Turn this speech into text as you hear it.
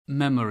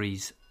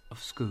Memories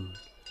of School.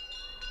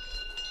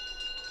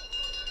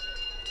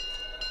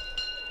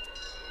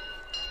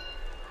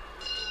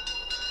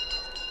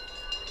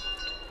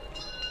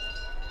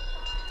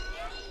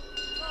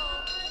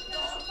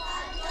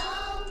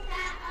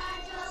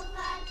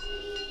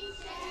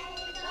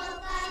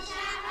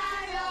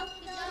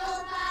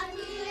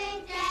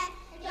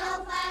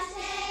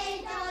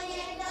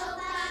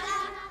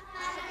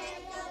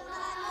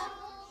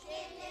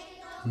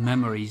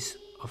 Memories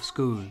of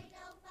School.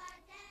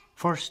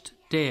 First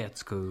day at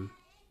school.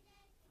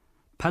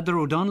 Peadar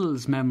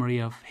O'Donnell's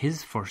memory of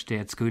his first day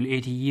at school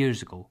 80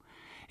 years ago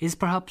is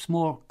perhaps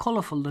more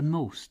colourful than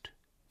most.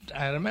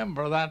 I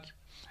remember that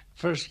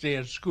first day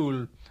at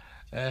school,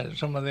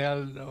 some of the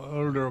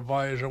older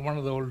boys, or one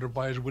of the older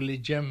boys, Willie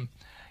Jim,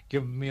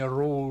 giving me a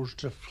rose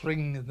to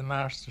fling at the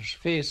master's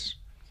face,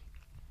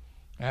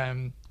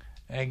 and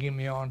gave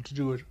me on to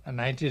do it,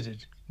 and I did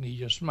it. And he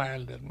just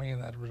smiled at me,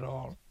 and that was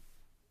all.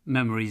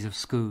 Memories of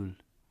School.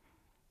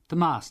 The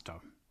Master.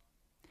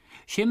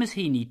 Seamus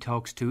Heaney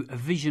talks to a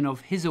vision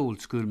of his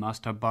old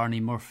schoolmaster Barney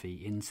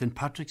Murphy in St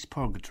Patrick's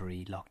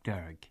Purgatory,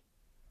 Lochderg.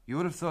 You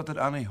would have thought that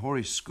Annie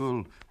Hoary's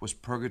school was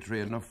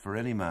purgatory enough for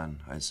any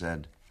man, I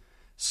said,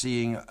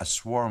 seeing a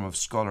swarm of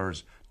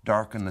scholars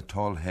darken the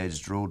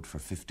tall-hedged road for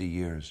 50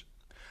 years.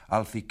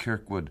 Alfie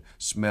Kirkwood,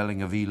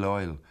 smelling of eel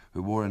oil,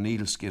 who wore an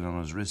eel skin on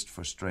his wrist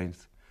for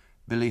strength.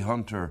 Billy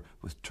Hunter,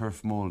 with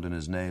turf mould in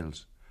his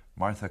nails.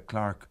 Martha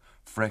Clark,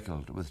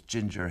 freckled, with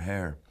ginger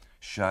hair,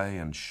 shy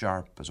and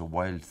sharp as a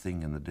wild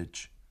thing in the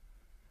ditch.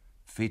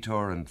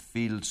 Fetor and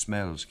field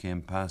smells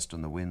came past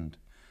on the wind,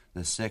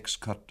 the sex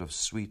cut of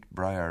sweet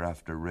briar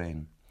after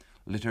rain,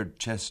 littered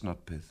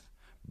chestnut pith,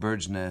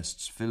 birds'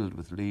 nests filled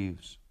with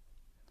leaves.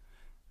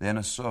 Then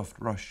a soft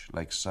rush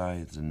like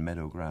scythes in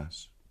meadow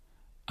grass.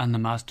 And the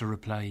master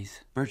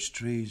replies, Birch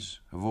trees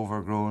have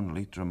overgrown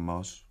Leitrim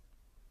moss.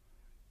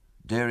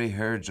 Dairy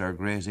herds are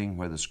grazing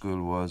where the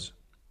school was,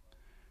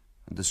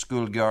 and the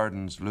school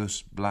garden's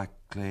loose black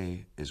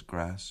clay is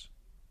grass.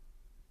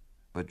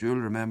 But you'll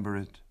remember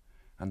it,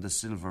 and the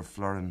silver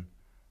florin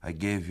I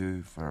gave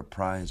you for a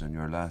prize on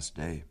your last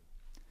day.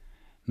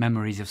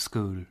 Memories of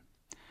School.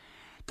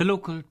 The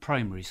local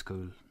primary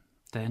school,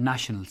 the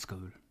national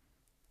school.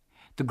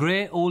 The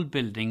grey old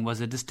building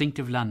was a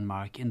distinctive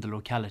landmark in the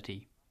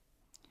locality.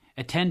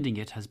 Attending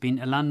it has been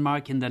a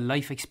landmark in the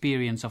life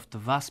experience of the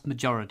vast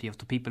majority of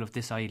the people of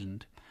this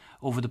island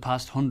over the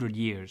past 100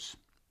 years.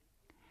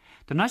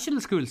 The national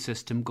school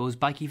system goes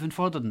back even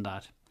further than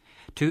that,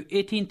 to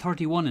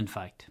 1831 in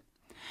fact,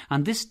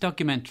 and this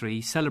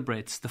documentary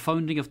celebrates the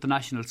founding of the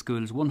national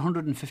schools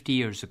 150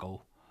 years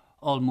ago,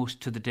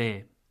 almost to the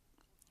day.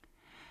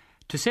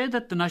 To say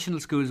that the national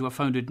schools were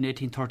founded in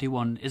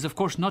 1831 is of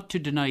course not to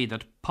deny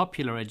that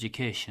popular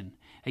education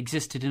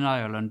existed in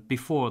Ireland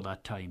before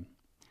that time.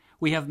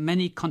 We have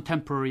many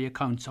contemporary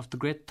accounts of the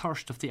great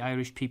thirst of the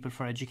Irish people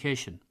for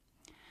education.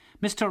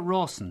 Mr.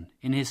 Rawson,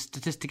 in his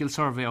Statistical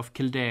Survey of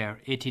Kildare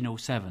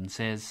 1807,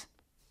 says,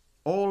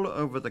 All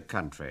over the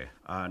country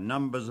are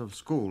numbers of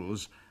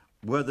schools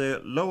where the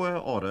lower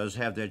orders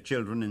have their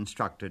children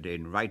instructed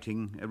in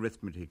writing,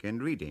 arithmetic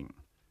and reading.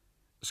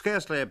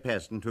 Scarcely a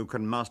peasant who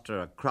can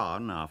muster a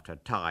crown after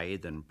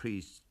tithe and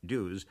priest's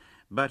dues,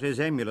 but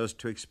is emulous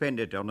to expend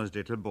it on his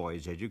little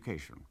boy's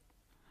education.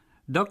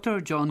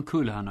 Dr. John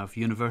Coulihan of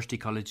University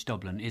College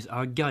Dublin is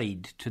our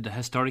guide to the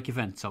historic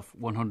events of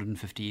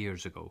 150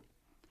 years ago.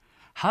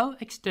 How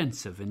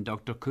extensive, in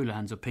Dr.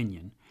 Coulihan's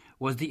opinion,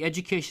 was the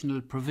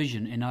educational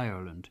provision in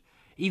Ireland,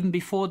 even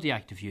before the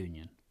Act of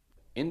Union?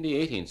 In the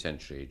 18th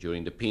century,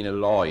 during the penal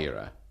law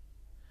era,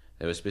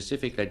 there was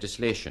specific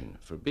legislation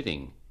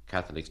forbidding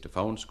Catholics to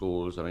found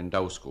schools or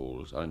endow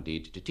schools, or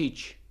indeed to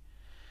teach.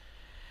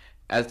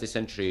 As the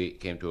century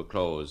came to a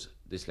close,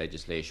 this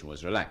legislation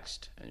was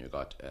relaxed, and you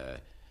got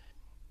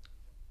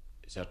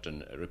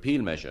certain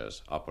repeal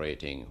measures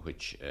operating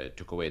which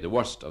took away the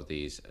worst of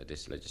this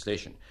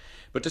legislation.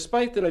 But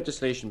despite the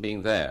legislation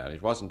being there,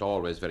 it wasn't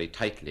always very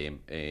tightly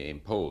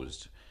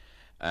imposed,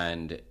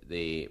 and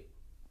the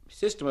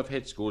system of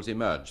head schools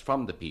emerged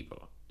from the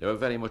people. They were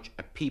very much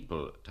a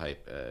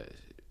people-type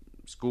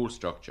school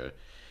structure,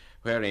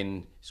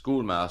 wherein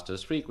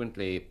schoolmasters,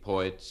 frequently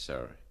poets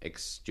or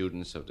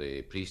ex-students of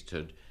the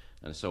priesthood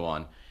and so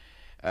on,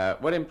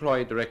 were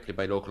employed directly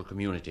by local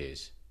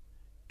communities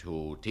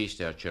to teach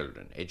their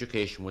children.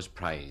 Education was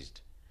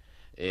prized.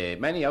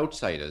 Many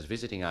outsiders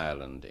visiting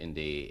Ireland in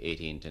the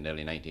 18th and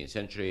early 19th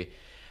century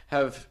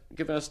have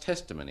given us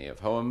testimony of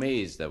how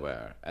amazed they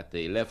were at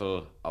the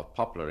level of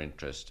popular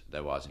interest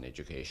there was in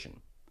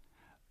education.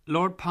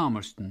 Lord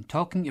Palmerston,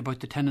 talking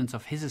about the tenants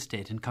of his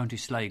estate in County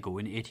Sligo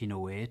in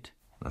 1808.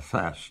 The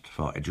thirst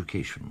for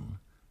education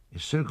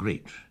is so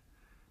great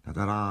that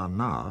there are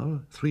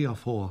now 3 or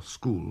 4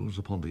 schools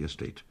upon the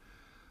estate.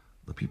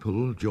 The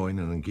people join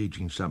in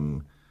engaging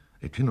some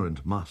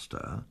itinerant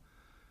master.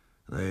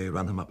 They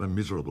run him up a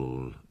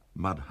miserable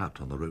mud hut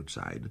on the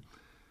roadside,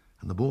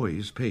 and the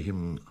boys pay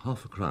him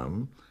half a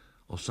crown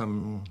or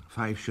some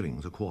 5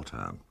 shillings a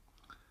quarter.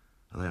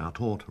 They are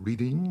taught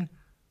reading,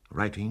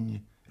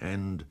 writing,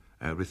 and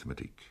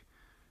arithmetic,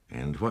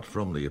 and what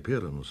from the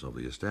appearance of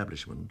the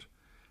establishment,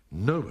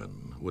 no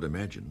one would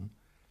imagine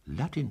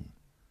Latin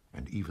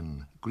and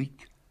even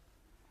Greek.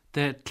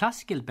 The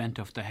classical bent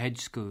of the Hedge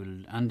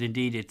School, and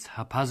indeed its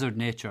haphazard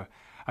nature,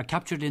 are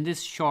captured in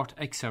this short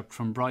excerpt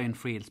from Brian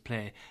Friel's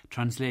play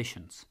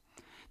Translations.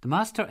 The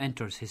master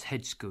enters his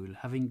Hedge School,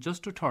 having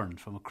just returned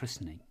from a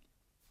christening.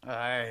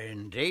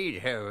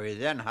 Indeed, we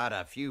then had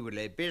a few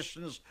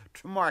libations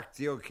to mark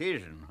the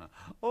occasion.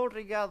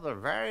 Altogether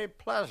very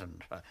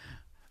pleasant.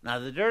 Now,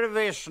 the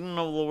derivation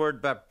of the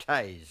word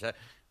baptize.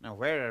 Now,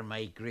 where are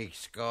my Greek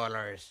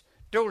scholars?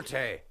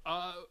 Dolte.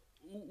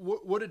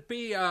 Would it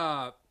be,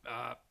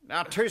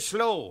 Not too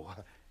slow.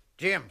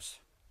 James.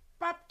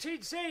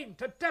 baptizing,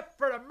 to dip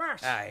for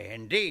immerse? Aye,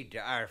 indeed.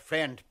 Our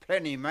friend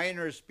Pliny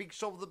Minor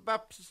speaks of the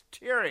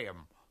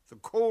baptisterium, the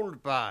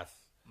cold bath.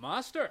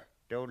 Master,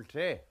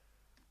 Dolte.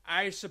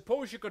 I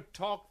suppose you could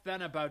talk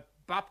then about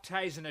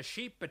baptizing a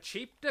sheep at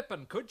sheep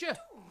dipping, could you?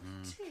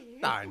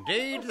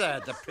 Indeed,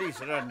 the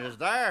precedent is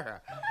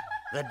there.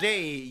 The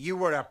day you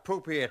were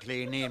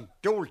appropriately named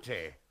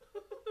Dolte.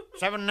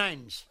 7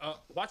 nines.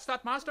 What's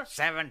that, Master?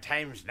 7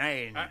 times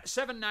 9.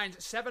 7 nines,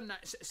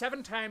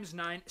 7 times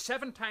 9,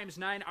 7 times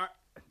 9 are...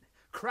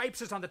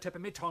 Cripes is on the tip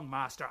of my tongue,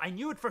 Master. I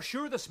knew it for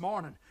sure this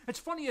morning. It's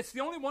funny, it's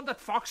the only one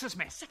that foxes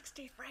me.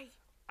 63.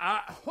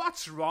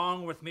 What's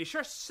wrong with me?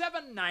 Sure,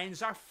 7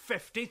 nines are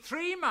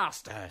 53,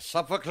 Master.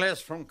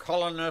 Sophocles from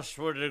Colonus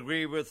would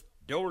agree with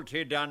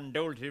Dolte Dan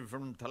Dolte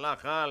from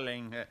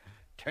Talachaling.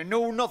 To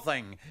know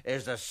nothing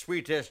is the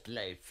sweetest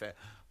life.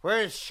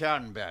 Where's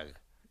Schoenberg?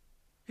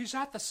 He's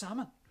at the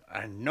salmon.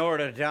 And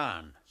Nora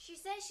Dan. She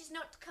says she's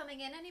not coming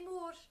in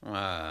anymore.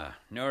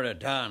 Nora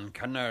Dan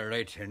cannot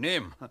write her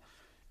name.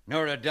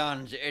 Nora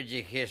Dan's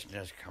education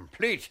is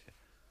complete.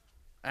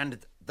 And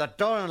the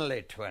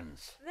Donnelly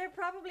twins. They're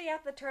probably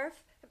at the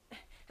turf.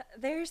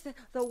 There's the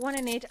 1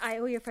 in 8 I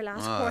owe you for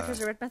last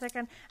quarter's arithmetic,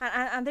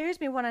 and there's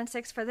me 1 in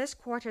 6 for this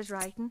quarter's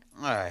writing.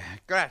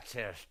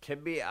 Gracias,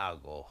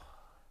 Tibiago.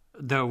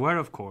 There were,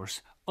 of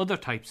course, other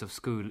types of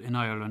school in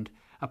Ireland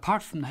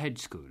apart from the Hedge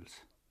Schools.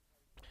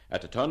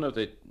 At the turn of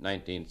the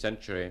 19th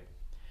century,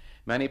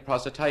 many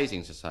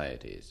proselytizing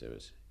societies, there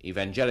was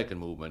evangelical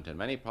movement, and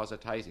many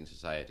proselytizing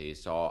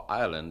societies saw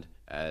Ireland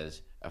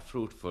as a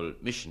fruitful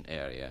mission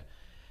area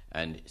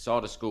and saw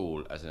the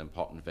school as an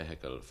important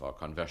vehicle for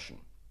conversion.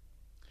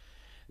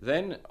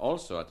 Then,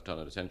 also at the turn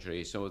of the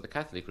century, some of the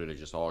Catholic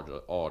religious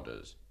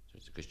orders,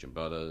 such as the Christian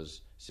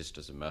Brothers,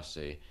 Sisters of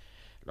Mercy,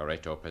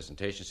 Loreto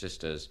Presentation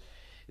Sisters,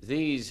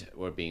 these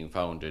were being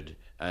founded,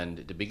 and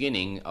the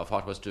beginning of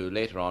what was to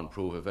later on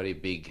prove a very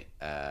big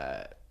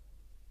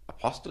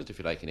apostolate, if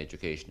you like, in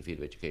education, the field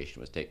of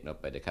education, was taken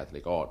up by the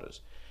Catholic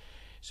orders.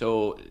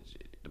 So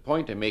the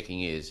point I'm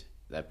making is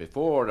that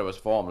before there was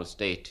formal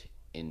state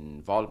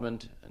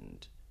involvement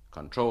and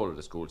control of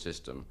the school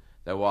system,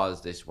 there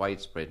was this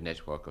widespread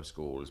network of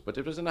schools, but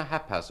it was on a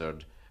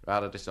haphazard,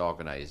 rather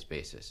disorganised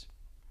basis.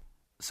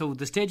 So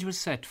the stage was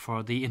set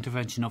for the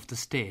intervention of the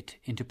state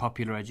into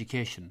popular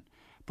education.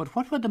 But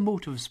what were the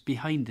motives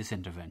behind this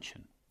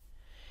intervention?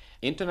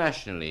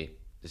 Internationally,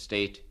 the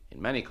state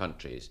in many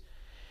countries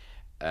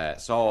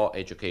saw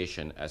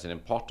education as an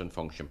important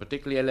function,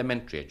 particularly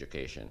elementary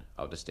education,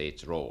 of the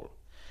state's role.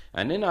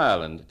 And in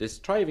Ireland, this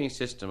thriving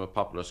system of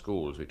popular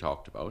schools we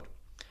talked about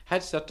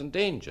had certain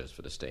dangers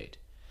for the state.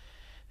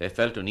 They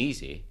felt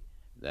uneasy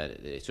that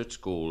such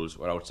schools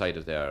were outside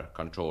of their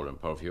control and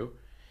purview.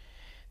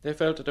 They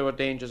felt that there were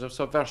dangers of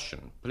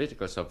subversion,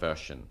 political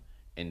subversion,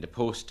 in the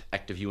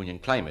post-Active Union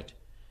climate.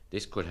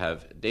 This could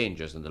have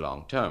dangers in the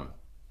long term.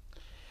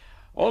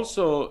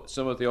 Also,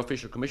 some of the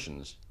official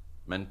commissions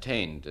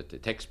maintained that the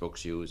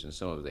textbooks used in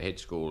some of the head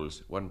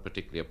schools weren't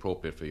particularly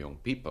appropriate for young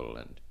people,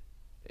 and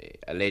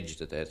alleged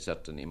that they had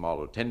certain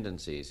immoral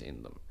tendencies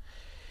in them.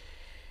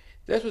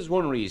 That was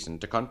one reason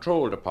to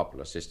control the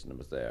popular system that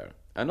was there.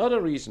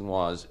 Another reason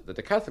was that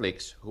the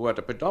Catholics, who were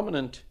the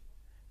predominant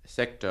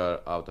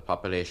sector of the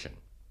population,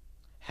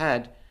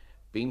 had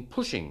been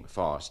pushing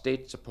for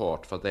state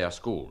support for their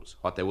schools.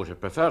 What they would have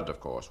preferred,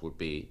 of course, would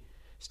be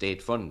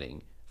state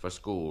funding for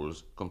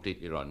schools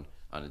completely run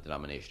on a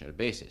denominational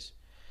basis.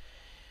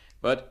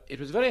 But it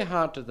was very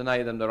hard to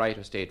deny them the right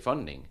of state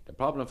funding. The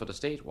problem for the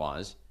state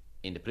was,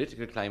 in the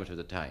political climate of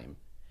the time,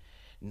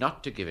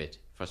 not to give it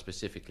for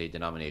specifically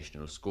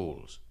denominational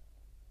schools.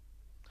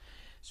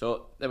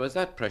 So there was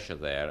that pressure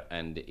there,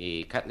 and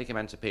a Catholic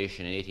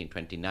emancipation in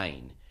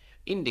 1829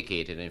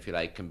 indicated, and if you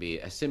like, can be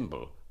a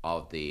symbol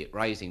of the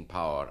rising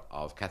power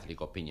of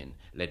Catholic opinion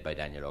led by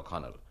Daniel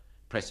O'Connell,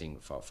 pressing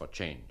for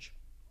change.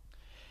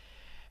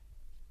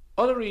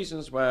 Other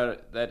reasons were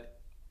that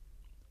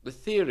the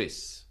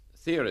theorists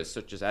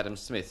such as Adam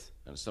Smith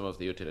and some of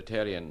the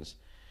utilitarians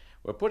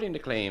were putting the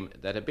claim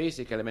that a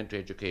basic elementary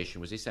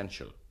education was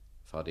essential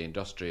for the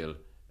industrial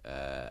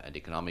and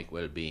economic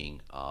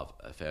well-being of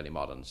a fairly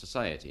modern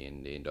society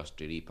in the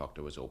industrial epoch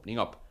that was opening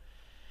up.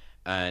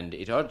 And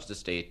it urged the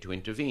state to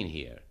intervene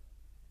here,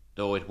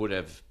 though it would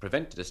have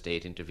prevented the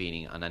state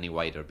intervening on any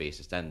wider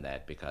basis than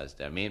that, because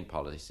their main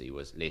policy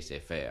was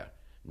laissez-faire,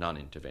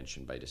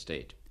 non-intervention by the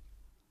state.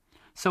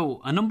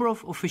 So, a number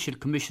of official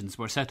commissions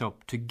were set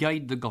up to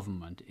guide the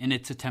government in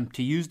its attempt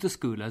to use the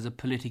school as a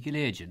political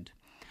agent,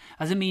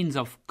 as a means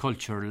of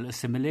cultural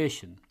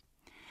assimilation.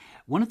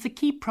 One of the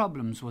key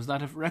problems was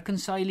that of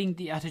reconciling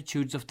the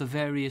attitudes of the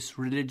various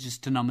religious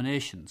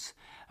denominations,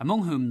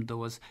 among whom there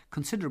was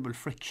considerable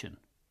friction.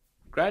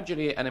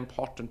 Gradually, an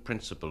important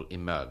principle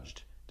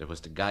emerged that was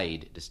to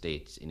guide the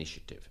state's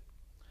initiative.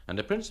 And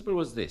the principle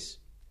was this,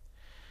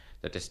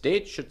 that the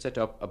state should set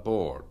up a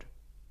board,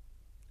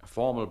 a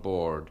formal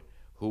board,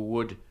 who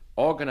would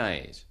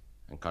organise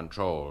and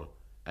control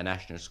a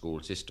national school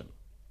system.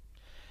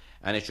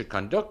 And it should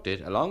conduct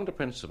it along the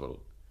principle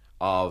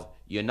of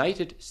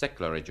united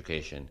secular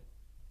education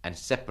and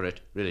separate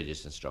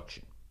religious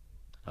instruction.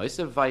 Now, this is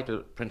a vital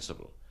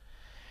principle.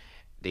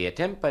 The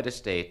attempt by the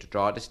state to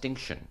draw a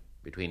distinction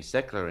between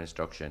secular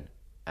instruction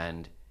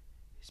and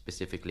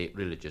specifically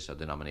religious or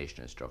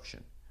denominational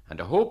instruction. And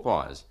the hope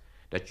was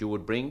that you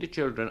would bring the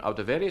children of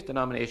the various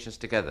denominations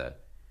together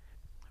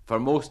for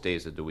most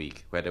days of the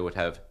week, where they would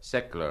have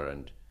secular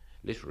and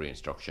literary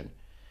instruction,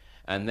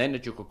 and then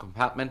that you could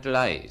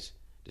compartmentalise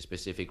the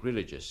specific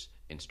religious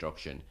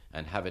instruction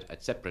and have it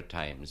at separate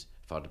times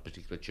for the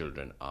particular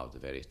children of the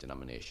various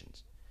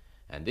denominations.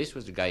 And this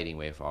was the guiding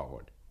way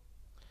forward.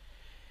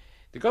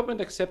 The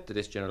government accepted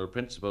this general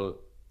principle,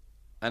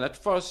 and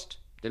at first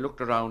they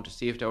looked around to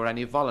see if there were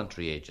any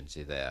voluntary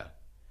agency there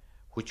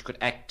which could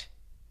act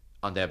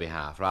on their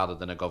behalf rather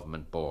than a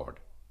government board.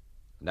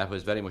 And that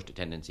was very much the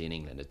tendency in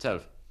England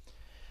itself.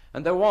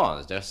 And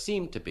there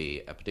seemed to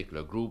be a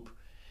particular group,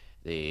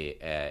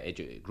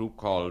 the group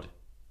called,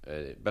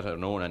 better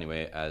known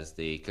anyway, as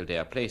the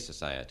Kildare Place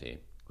Society,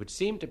 which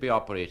seemed to be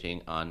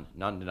operating on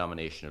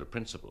non-denominational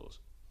principles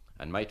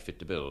and might fit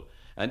the bill.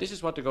 And this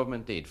is what the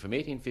government did. From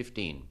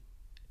 1815,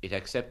 it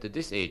accepted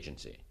this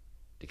agency,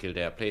 the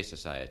Kildare Place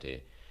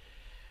Society,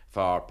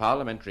 for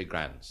parliamentary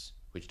grants,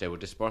 which they would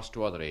disperse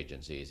to other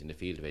agencies in the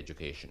field of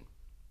education.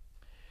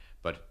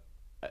 But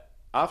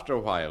after a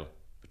while,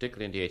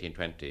 particularly in the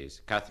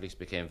 1820s, Catholics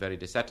became very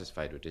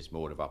dissatisfied with this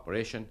mode of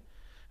operation,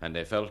 and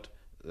they felt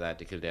that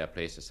the Kildare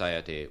Place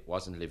Society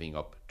wasn't living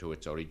up to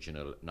its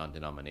original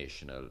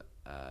non-denominational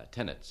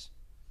tenets.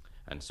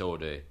 And so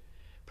the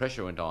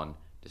pressure went on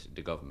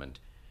the government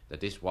that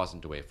this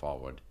wasn't the way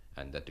forward,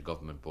 and that the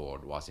government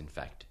board was in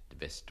fact the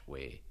best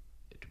way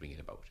to bring it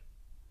about.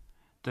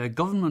 The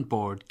government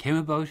board came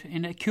about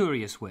in a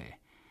curious way.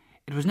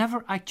 It was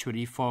never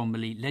actually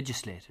formally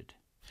legislated.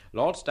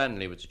 Lord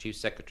Stanley was the Chief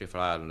Secretary for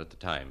Ireland at the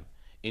time,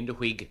 in the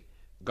Whig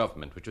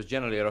government, which was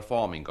generally a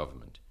reforming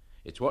government.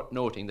 It's worth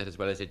noting that as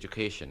well as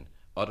education,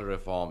 other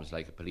reforms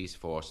like a police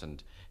force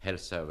and health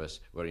service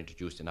were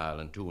introduced in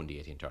Ireland too in the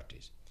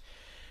 1830s.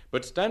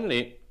 But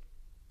Stanley's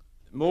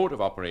mode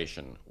of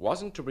operation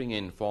wasn't to bring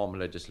in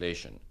formal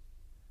legislation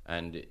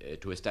and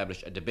to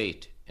establish a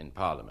debate in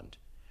Parliament,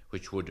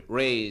 which would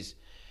raise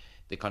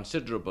the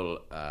considerable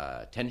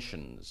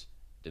tensions,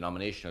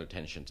 denominational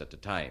tensions at the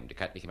time. The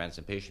Catholic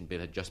Emancipation Bill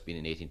had just been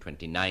in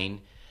 1829.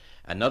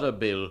 Another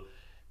bill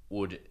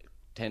would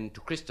tend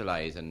to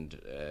crystallise and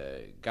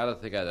gather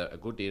together a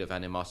good deal of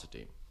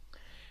animosity.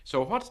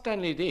 So what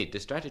Stanley did, the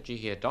strategy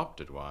he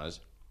adopted, was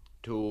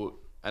to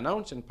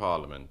announce in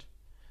Parliament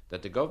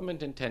that the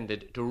government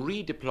intended to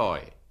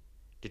redeploy,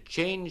 to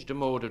change the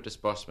mode of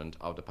disbursement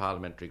of the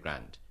parliamentary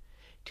grant,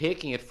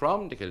 taking it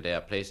from the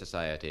Kildare Place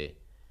Society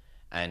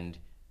and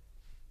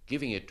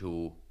giving it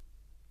to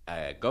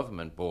a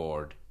government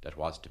board that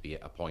was to be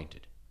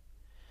appointed.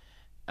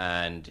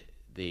 And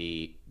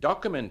the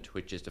document,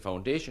 which is the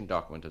foundation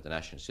document of the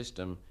national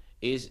system,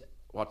 is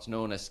what's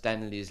known as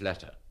Stanley's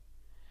letter.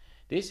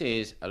 This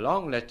is a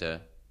long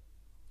letter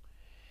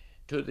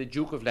to the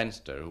Duke of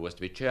Leinster, who was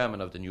to be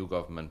chairman of the new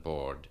government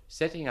board,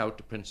 setting out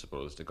the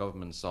principles the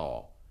government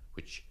saw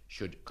which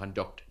should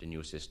conduct the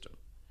new system.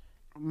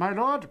 My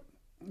Lord,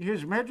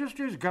 His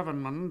Majesty's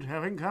government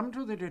having come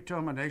to the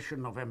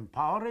determination of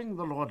empowering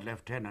the Lord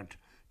Lieutenant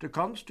to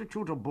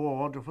constitute a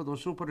board for the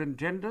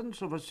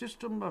superintendence of a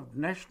system of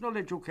national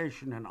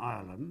education in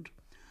Ireland,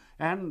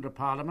 and the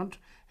Parliament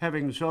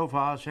having so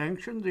far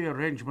sanctioned the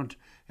arrangement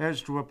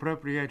as to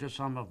appropriate a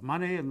sum of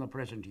money in the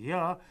present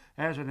year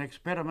as an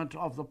experiment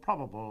of the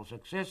probable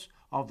success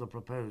of the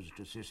proposed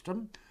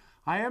system,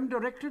 I am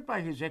directed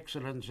by His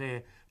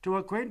Excellency to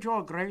acquaint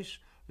your Grace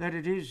that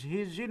it is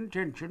his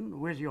intention,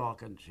 with your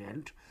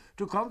consent,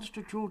 to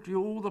constitute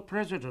you the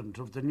President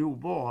of the new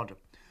board,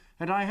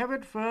 and I have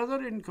it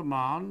further in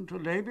command to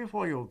lay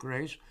before your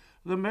Grace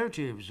the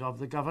motives of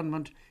the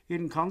government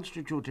in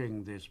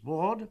constituting this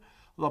board,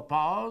 the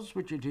powers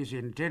which it is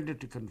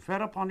intended to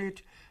confer upon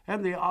it,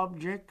 and the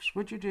objects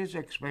which it is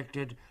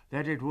expected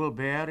that it will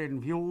bear in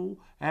view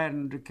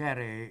and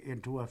carry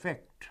into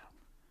effect.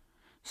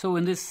 So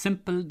in this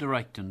simple,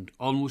 direct and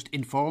almost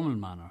informal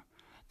manner,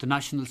 the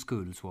national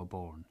schools were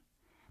born.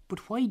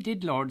 But why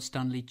did Lord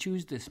Stanley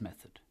choose this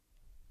method?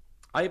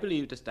 I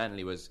believe that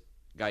Stanley was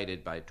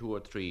guided by 2 or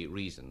 3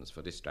 reasons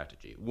for this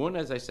strategy. One,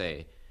 as I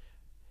say,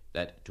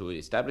 that to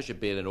establish a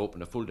bill and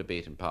open a full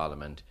debate in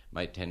Parliament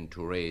might tend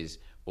to raise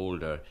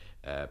older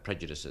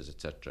prejudices,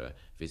 etc.,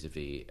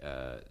 vis-a-vis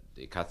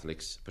the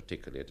Catholics,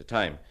 particularly at the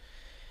time.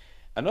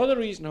 Another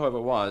reason, however,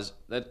 was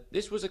that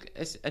this was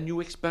a new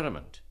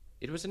experiment.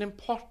 It was an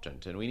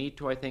important, and we need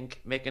to, I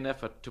think, make an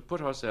effort to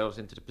put ourselves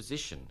into the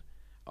position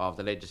of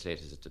the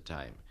legislators at the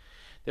time.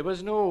 There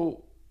was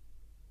no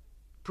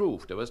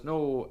proof, there was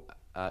no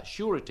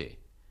surety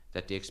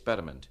that the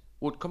experiment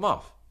would come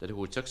off, that it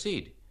would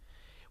succeed.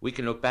 We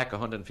can look back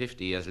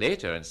 150 years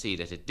later and see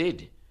that it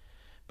did,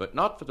 but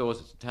not for those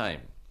at the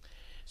time.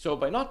 So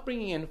by not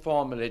bringing in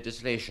formal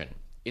legislation,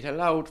 it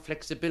allowed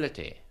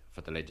flexibility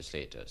for the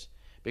legislators,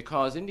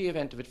 because in the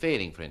event of it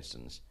failing, for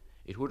instance,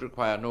 it would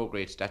require no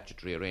great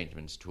statutory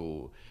arrangements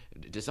to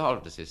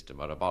dissolve the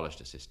system or abolish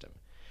the system.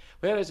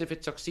 Whereas if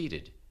it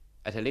succeeded,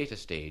 at a later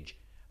stage,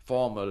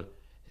 formal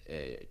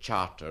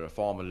charter, a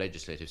formal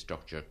legislative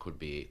structure could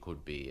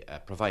be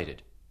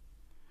provided.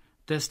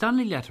 The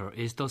Stanley Letter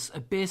is thus a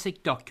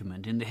basic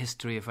document in the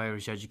history of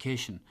Irish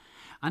education,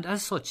 and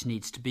as such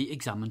needs to be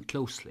examined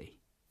closely.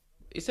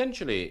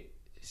 Essentially,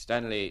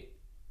 Stanley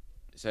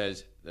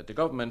says that the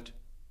government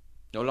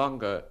no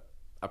longer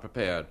are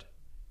prepared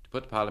to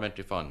put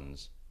parliamentary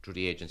funds through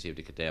the agency of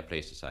the Kildare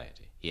Place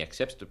Society. He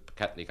accepts the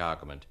Catholic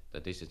argument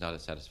that this is not a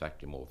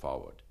satisfactory move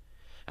forward.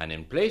 And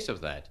in place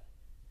of that,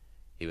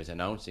 he was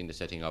announcing the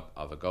setting up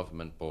of a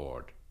government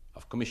board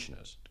of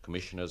commissioners, the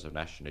Commissioners of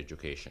National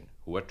Education,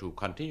 who were to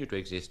continue to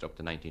exist up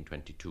to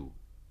 1922.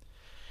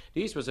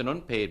 This was an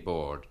unpaid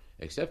board,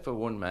 except for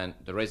one man,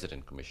 the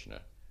resident commissioner,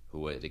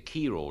 who had a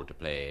key role to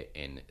play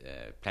in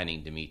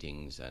planning the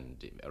meetings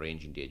and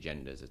arranging the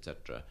agendas,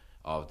 etc.,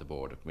 of the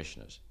Board of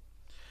Commissioners.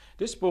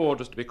 This board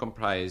was to be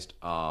comprised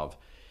of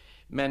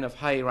men of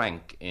high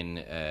rank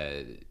in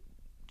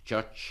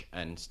church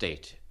and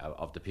state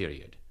of the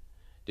period.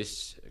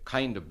 This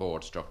kind of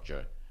board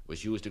structure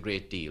was used a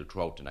great deal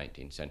throughout the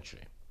 19th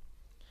century.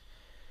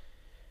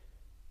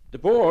 The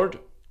board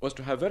was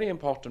to have very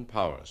important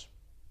powers.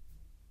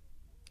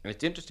 And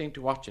it's interesting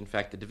to watch, in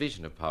fact, the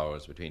division of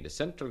powers between the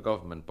central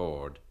government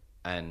board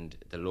and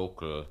the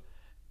local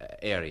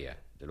area,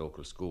 the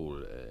local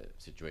school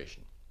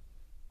situation.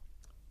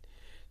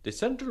 The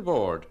central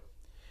board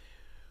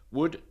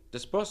would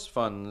disburse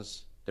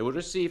funds, they would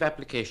receive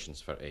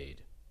applications for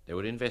aid, they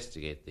would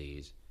investigate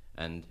these,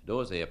 and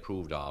those they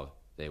approved of,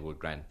 they would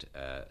grant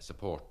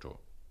support to.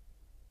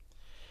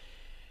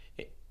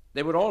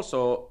 They would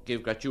also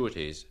give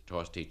gratuities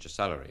towards teachers'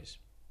 salaries.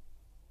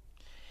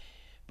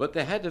 But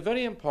they had the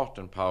very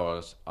important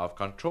powers of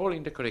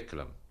controlling the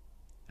curriculum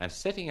and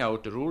setting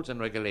out the rules and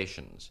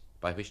regulations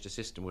by which the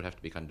system would have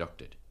to be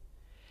conducted.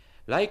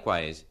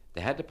 Likewise,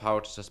 they had the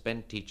power to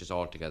suspend teachers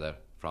altogether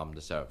from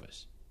the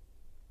service.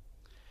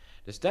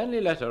 The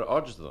Stanley Letter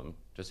urged them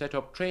to set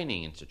up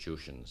training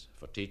institutions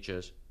for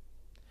teachers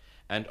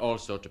and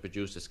also to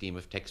produce a scheme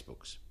of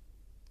textbooks.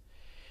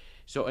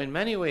 So in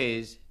many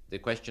ways, the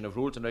question of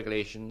rules and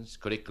regulations,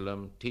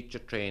 curriculum, teacher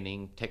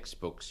training,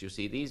 textbooks, you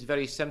see, these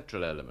very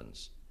central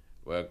elements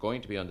were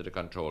going to be under the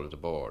control of the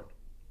board.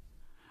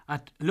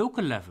 At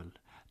local level,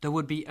 there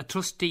would be a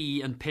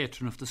trustee and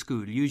patron of the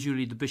school,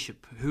 usually the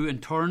bishop, who in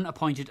turn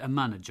appointed a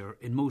manager,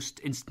 in most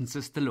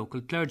instances the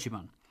local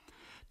clergyman.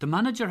 The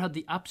manager had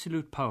the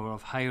absolute power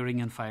of hiring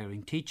and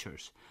firing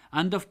teachers,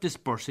 and of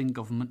disbursing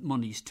government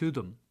monies to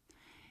them.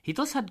 He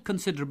thus had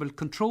considerable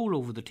control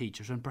over the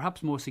teachers, and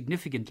perhaps more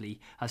significantly,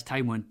 as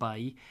time went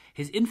by,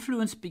 his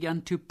influence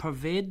began to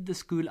pervade the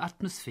school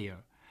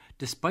atmosphere,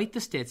 despite the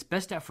state's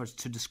best efforts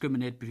to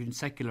discriminate between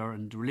secular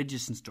and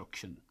religious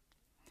instruction.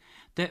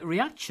 The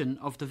reaction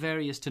of the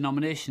various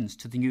denominations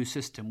to the new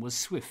system was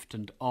swift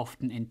and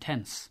often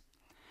intense.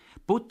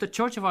 Both the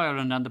Church of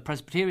Ireland and the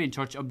Presbyterian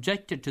Church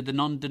objected to the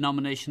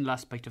non-denominational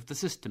aspect of the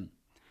system.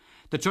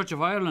 The Church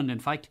of Ireland, in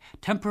fact,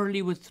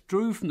 temporarily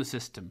withdrew from the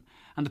system,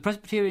 and the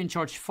Presbyterian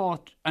Church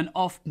fought an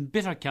often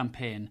bitter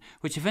campaign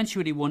which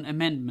eventually won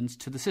amendments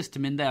to the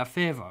system in their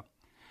favour.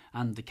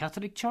 And the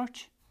Catholic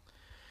Church?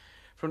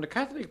 From the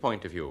Catholic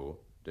point of view,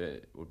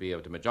 would be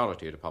of the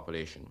majority of the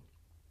population,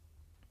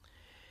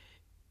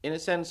 in a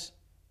sense,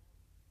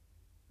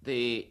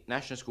 the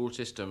national school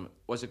system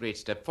was a great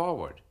step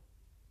forward.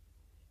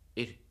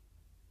 It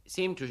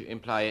seemed to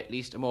imply at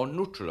least a more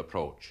neutral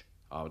approach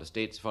of the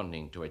state's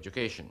funding to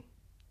education.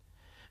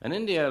 And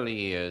in the early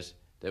years,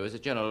 there was a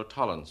general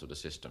tolerance of the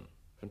system.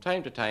 From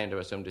time to time, there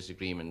were some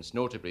disagreements,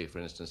 notably, for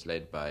instance,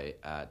 led by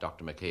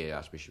Dr. Mackay,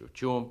 Archbishop of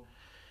Tuam,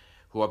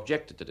 who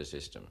objected to the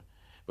system.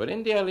 But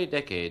in the early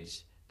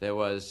decades,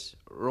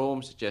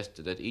 Rome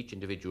suggested that each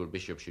individual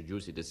bishop should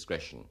use his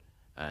discretion,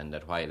 and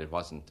that while it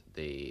wasn't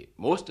the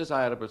most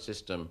desirable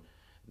system,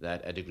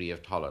 that a degree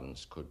of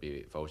tolerance could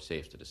be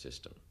vouchsafed to the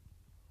system.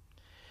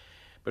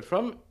 But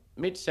from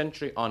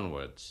mid-century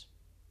onwards,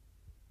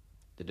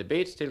 the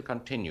debate still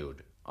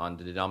continued on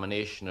the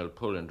denominational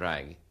pull and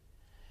drag,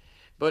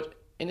 but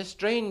in a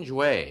strange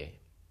way,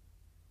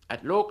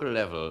 at local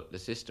level, the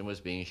system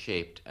was being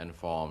shaped and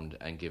formed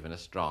and given a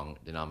strong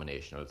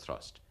denominational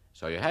thrust.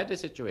 So you had the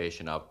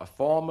situation of a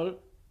formally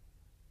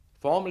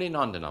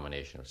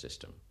non-denominational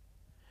system,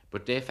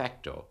 but de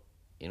facto,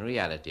 in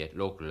reality, at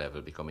local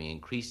level, becoming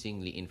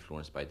increasingly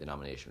influenced by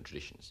denominational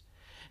traditions.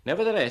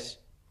 Nevertheless,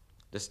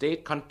 the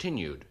state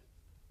continued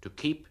to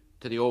keep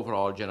to the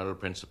overall general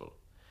principle.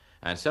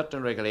 And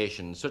certain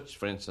regulations, such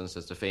for instance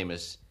as the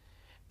famous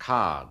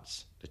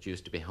cards that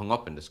used to be hung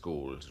up in the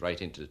schools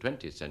right into the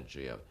 20th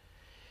century,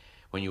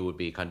 when you would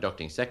be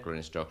conducting secular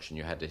instruction,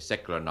 you had the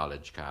secular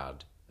knowledge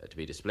card to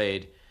be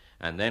displayed,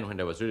 and then when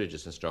there was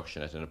religious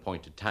instruction at an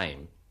appointed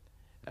time,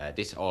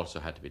 this also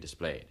had to be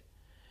displayed.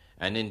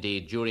 And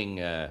indeed, during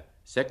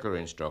secular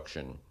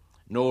instruction,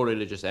 no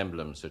religious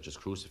emblems such as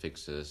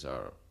crucifixes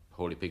or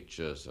holy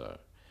pictures or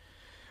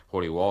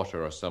holy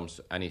water or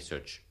any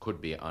such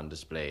could be on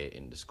display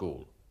in the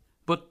school.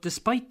 But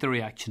despite the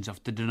reactions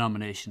of the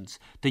denominations,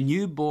 the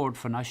new Board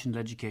for National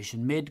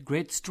Education made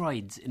great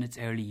strides in its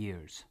early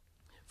years.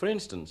 For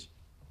instance,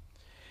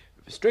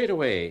 straight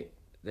away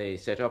they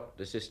set up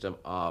the system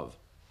of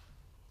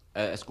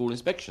a school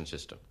inspection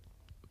system,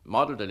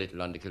 modelled a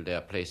little on the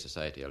Kildare Place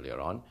Society earlier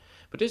on,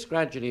 but this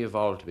gradually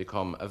evolved to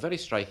become a very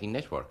striking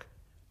network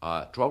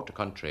throughout the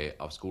country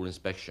of school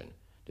inspection,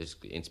 this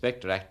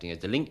inspector acting as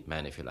the link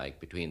man, if you like,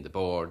 between the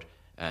board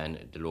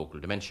and the local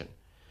dimension.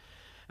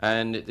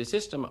 And the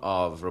system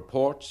of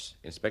reports,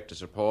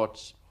 inspectors'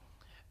 reports,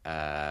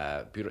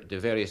 the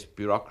various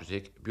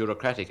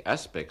bureaucratic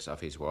aspects of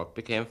his work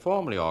became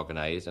formally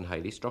organised and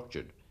highly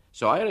structured.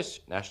 So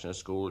Irish national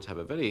schools have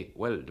a very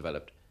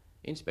well-developed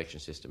inspection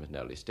system at an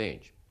early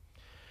stage.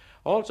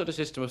 Also, the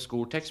system of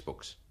school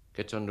textbooks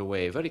gets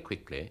underway very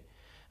quickly,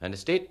 and the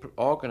state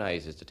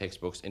organises the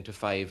textbooks into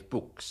 5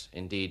 books.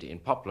 Indeed, in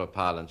popular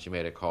parlance, you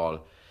may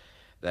recall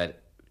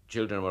that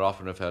children were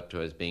often referred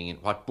to as being in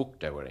what book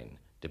they were in.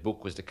 The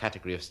book was the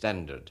category of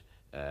standard,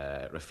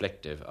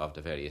 reflective of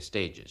the various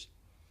stages.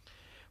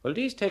 Well,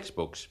 these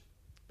textbooks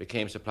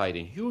became supplied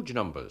in huge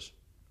numbers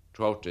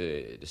throughout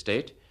the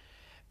state.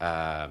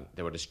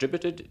 They were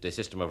distributed. The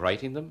system of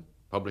writing them,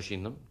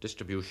 publishing them,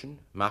 distribution,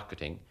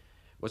 marketing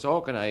was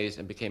organised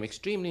and became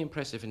extremely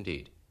impressive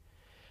indeed.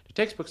 The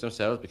textbooks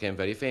themselves became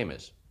very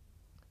famous,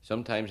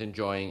 sometimes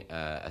enjoying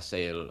a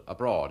sale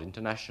abroad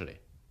internationally.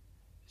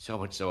 So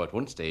much so at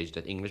one stage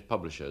that English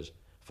publishers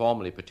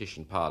formally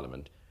petitioned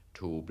Parliament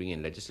to bring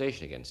in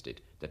legislation against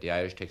it, that the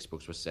Irish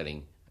textbooks were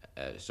selling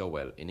so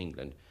well in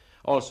England,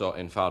 also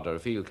in farther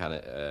afield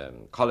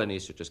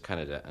colonies such as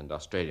Canada and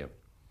Australia.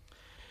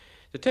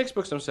 The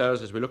textbooks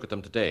themselves, as we look at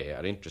them today,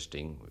 are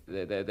interesting.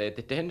 They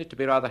tended to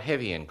be rather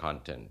heavy in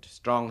content,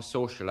 strong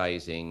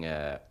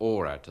socialising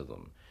aura to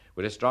them,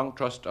 with a strong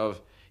trust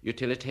of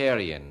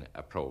utilitarian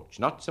approach,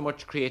 not so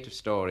much creative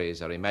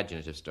stories or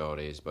imaginative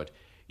stories, but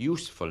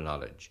useful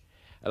knowledge,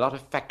 a lot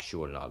of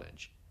factual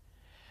knowledge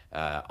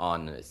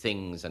on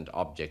things and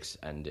objects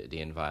and the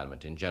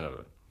environment in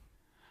general.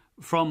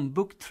 From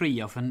Book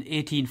 3 of an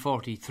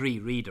 1843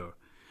 reader,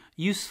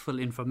 useful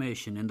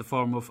information in the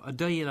form of a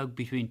dialogue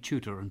between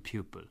tutor and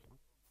pupil.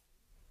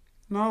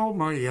 Now,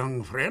 my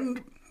young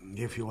friend,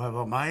 if you have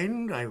a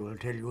mind, I will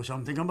tell you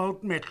something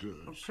about metal.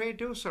 Pray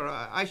do, sir.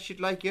 I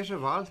should like it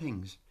of all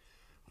things.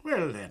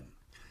 Well, then,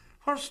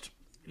 first,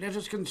 let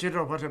us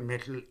consider what a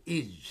metal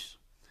is.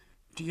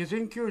 Do you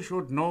think you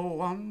should know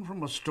one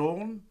from a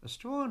stone? A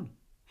stone?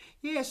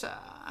 Yes,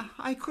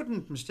 I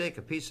couldn't mistake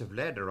a piece of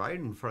lead or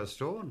iron for a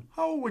stone.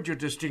 How would you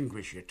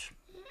distinguish it?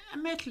 A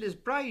metal is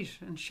bright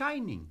and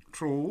shining.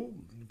 True,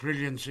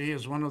 brilliancy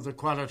is one of the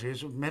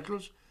qualities of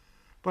metals,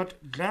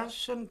 but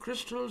glass and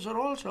crystals are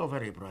also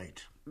very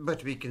bright.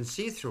 But we can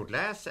see through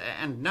glass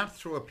and not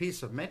through a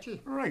piece of metal.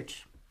 Right.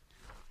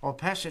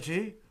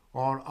 Opacity,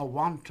 or a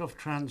want of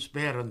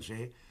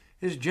transparency,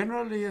 is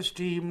generally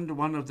esteemed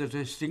one of the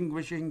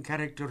distinguishing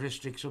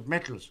characteristics of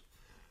metals.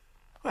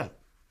 Well,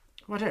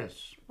 what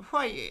else?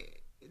 Why,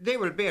 they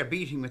will bear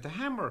beating with a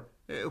hammer,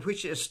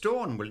 which a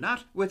stone will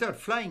not, without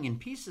flying in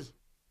pieces.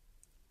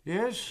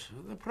 Yes,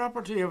 the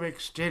property of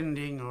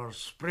extending or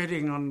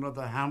spreading under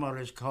the hammer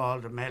is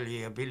called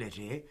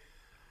malleability,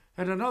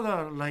 and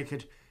another like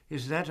it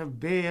is that of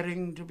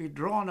bearing to be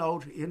drawn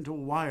out into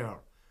wire,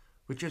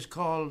 which is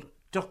called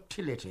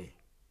ductility.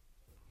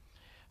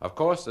 Of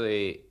course,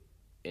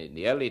 in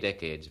the early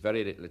decades,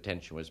 very little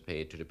attention was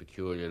paid to the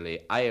peculiarly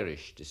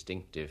Irish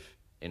distinctive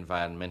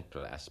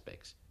environmental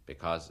aspects,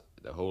 because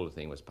the whole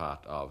thing was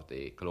part of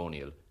the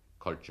colonial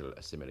cultural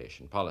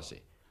assimilation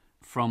policy.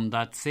 From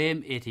that same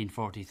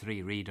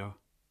 1843 reader.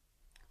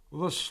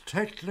 The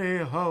stately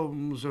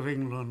homes of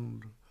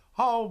England,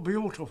 how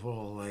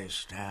beautiful they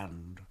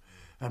stand,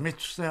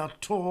 amidst their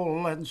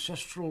tall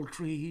ancestral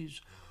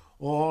trees,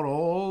 o'er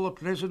all the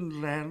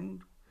pleasant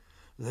land.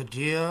 The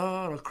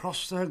deer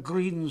across their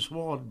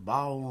greensward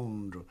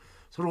bound,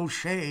 through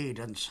shade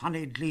and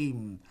sunny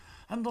gleam,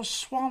 and the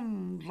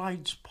swan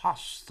glides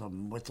past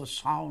them with the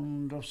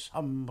sound of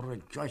some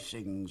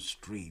rejoicing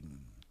stream.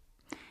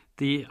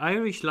 The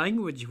Irish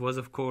language was,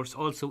 of course,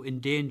 also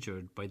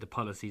endangered by the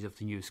policies of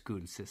the new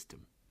school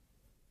system.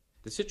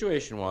 The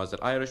situation was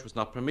that Irish was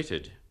not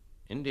permitted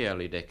in the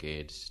early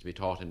decades to be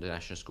taught in the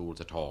national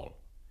schools at all,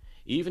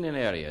 even in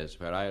areas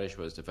where Irish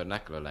was the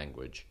vernacular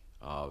language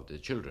of the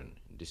children,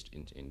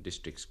 in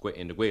districts,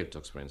 in the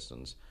Gaeltachts, for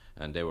instance,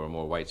 and they were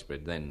more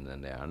widespread then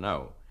than they are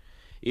now.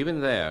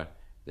 Even there,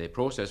 the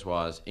process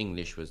was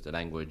English was the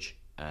language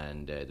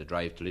and the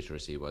drive to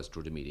literacy was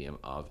through the medium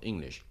of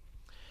English.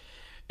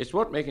 It's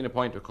worth making a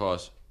point, of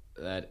course,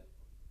 that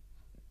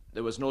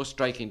there was no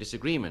striking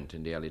disagreement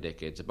in the early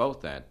decades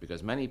about that,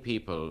 because many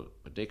people,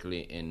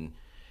 particularly in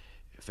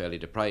fairly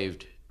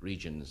deprived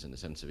regions in the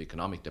sense of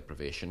economic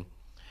deprivation,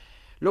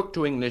 looked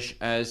to English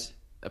as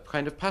a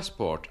kind of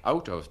passport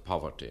out of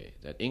poverty,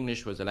 that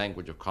English was the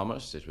language of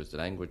commerce, it was the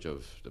language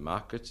of the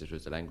markets, it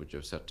was the language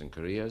of certain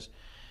careers,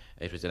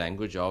 it was the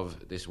language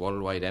of this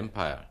worldwide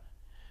empire.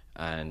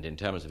 And in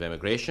terms of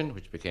emigration,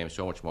 which became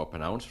so much more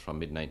pronounced from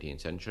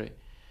mid-19th century,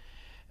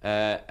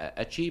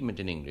 achievement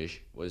in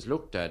English was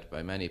looked at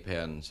by many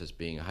parents as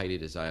being a highly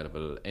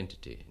desirable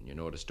entity. And you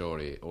know the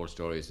story, old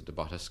stories of the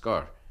Bota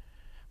Skur,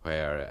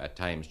 where at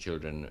times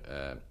children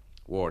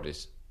wore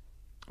this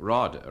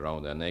rod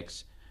around their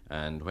necks,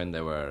 and when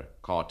they were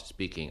caught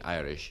speaking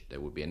Irish, there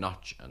would be a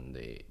notch and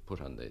they put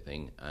on the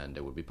thing, and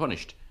they would be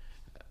punished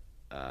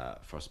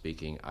for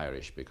speaking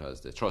Irish,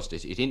 because the trust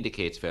it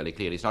indicates fairly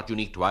clearly, it's not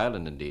unique to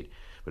Ireland indeed,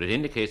 but it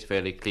indicates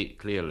fairly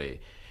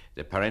clearly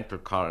the parental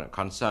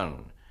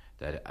concern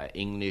that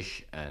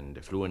English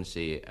and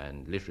fluency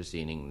and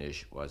literacy in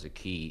English was a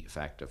key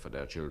factor for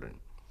their children.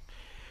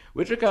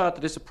 With regard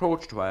to this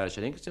approach to Irish,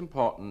 I think it's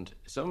important.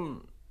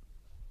 Some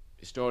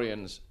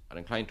historians are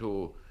inclined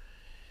to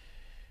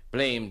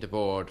blame the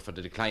board for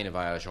the decline of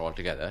Irish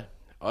altogether.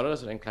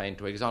 Others are inclined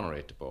to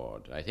exonerate the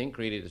board. I think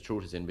really the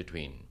truth is in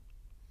between.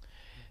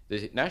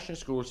 The national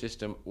school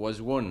system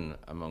was one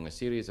among a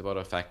series of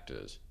other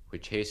factors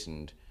which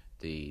hastened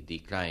the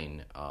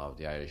decline of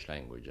the Irish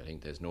language. I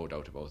think there's no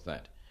doubt about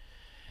that.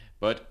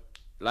 But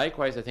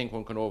likewise, I think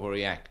one can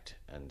overreact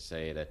and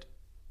say that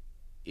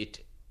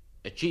it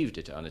achieved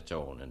it on its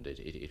own and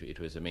it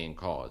was the main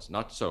cause.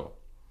 Not so.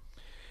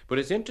 But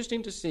it's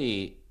interesting to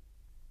see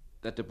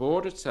that the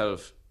board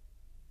itself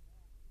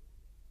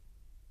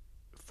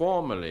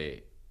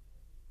formally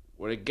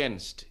were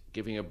against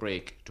giving a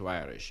break to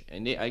Irish.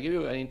 And I give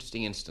you an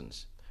interesting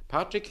instance.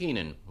 Patrick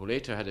Keenan, who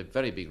later had a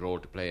very big role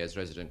to play as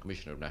Resident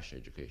Commissioner of National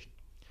Education,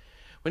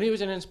 when he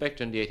was an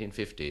inspector in the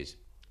 1850s,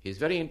 his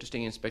very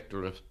interesting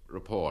inspectoral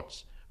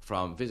reports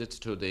from visits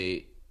to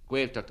the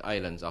Gaeltacht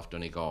Islands off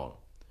Donegal.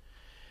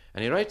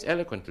 And he writes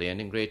eloquently and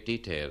in great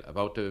detail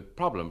about the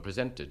problem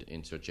presented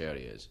in such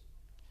areas.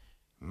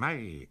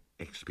 My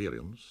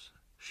experience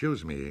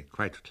shows me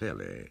quite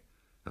clearly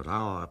that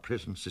our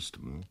present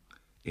system,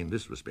 in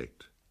this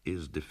respect,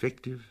 is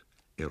defective,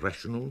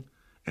 irrational,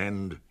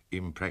 and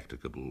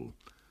impracticable.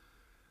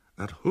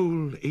 That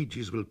whole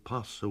ages will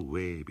pass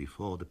away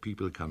before the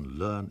people can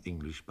learn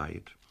English by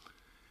it.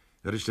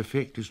 That its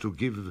effect is to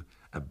give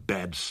a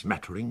bad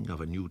smattering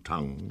of a new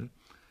tongue,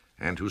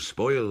 and to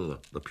spoil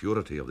the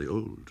purity of the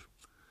old,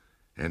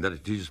 and that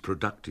it is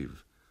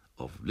productive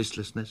of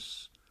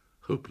listlessness,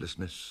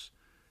 hopelessness,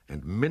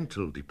 and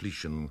mental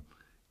depletion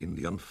in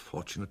the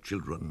unfortunate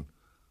children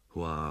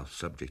who are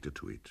subjected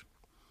to it.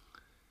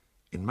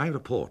 In my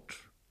report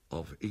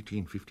of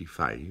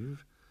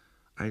 1855,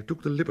 I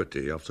took the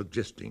liberty of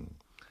suggesting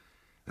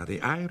that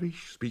the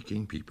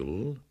Irish-speaking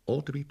people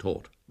ought to be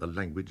taught the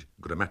language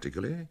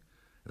grammatically,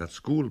 that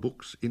school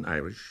books in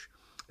Irish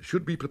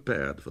should be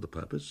prepared for the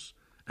purpose,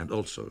 and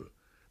also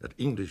that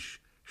English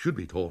should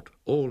be taught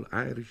all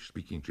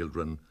Irish-speaking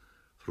children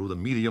through the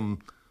medium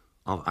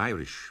of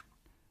Irish.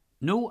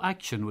 No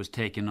action was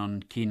taken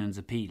on Keenan's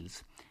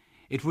appeals.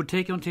 It would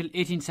take until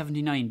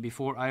 1879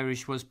 before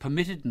Irish was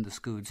permitted in the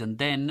schools, and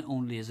then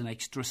only as an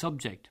extra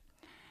subject.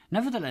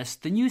 Nevertheless,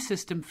 the new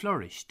system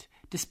flourished,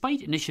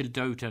 despite initial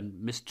doubt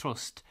and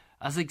mistrust,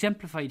 as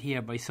exemplified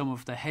here by some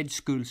of the head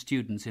school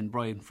students in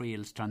Brian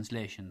Friel's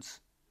translations.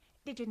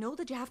 Did you know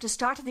that you have to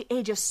start at the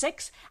age of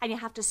 6 and you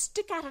have to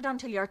stick at it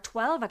until you're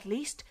 12 at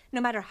least, no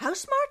matter how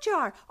smart you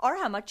are or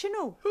how much you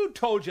know? Who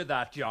told you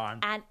that, John?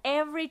 And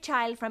every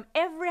child from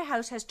every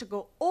house has to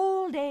go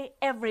all day,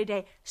 every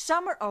day,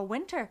 summer or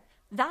winter.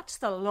 That's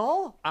the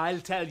law.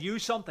 I'll tell you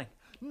something.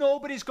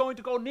 Nobody's going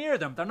to go near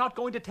them. They're not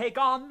going to take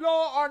on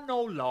law or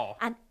no law.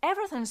 And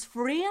everything's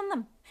free in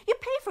them. You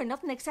pay for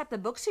nothing except the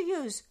books you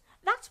use.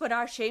 That's what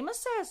our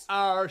Seamus says.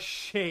 Our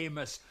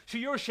Seamus? So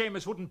your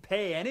Seamus wouldn't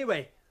pay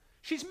anyway.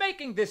 She's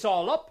making this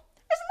all up.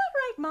 Isn't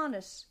that right,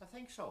 Monis? I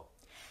think so.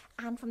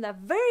 And from the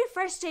very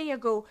first day you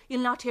go,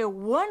 you'll not hear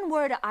one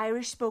word of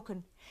Irish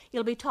spoken.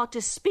 You'll be taught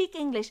to speak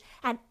English,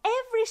 and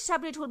every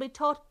subject will be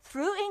taught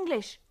through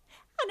English.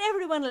 And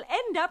everyone will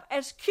end up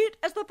as cute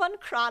as the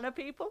Buncrana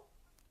people.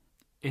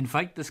 In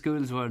fact, the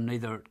schools were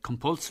neither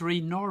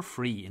compulsory nor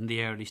free in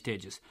the early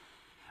stages,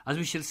 as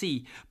we shall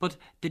see, but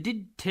they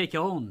did take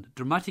on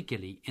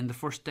dramatically in the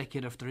first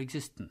decade of their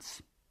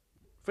existence.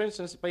 For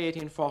instance, by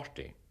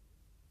 1840,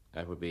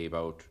 that would be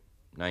about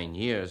 9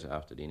 years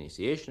after the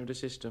initiation of the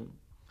system,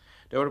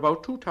 there were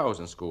about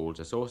 2,000 schools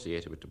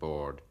associated with the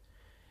board,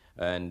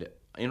 and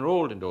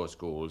enrolled in those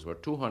schools were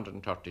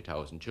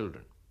 230,000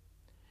 children.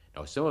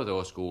 Now, some of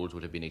those schools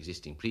would have been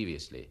existing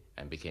previously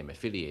and became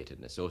affiliated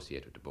and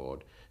associated with the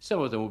board.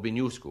 Some of them would be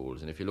new schools,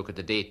 and if you look at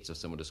the dates of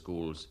some of the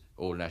schools,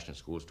 old national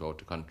schools throughout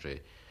the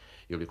country,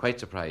 you'll be quite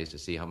surprised to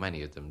see how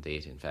many of them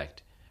date, in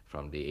fact,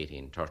 from the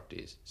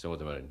 1830s. Some of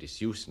them are in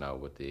disuse now,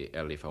 but the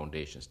early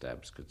foundation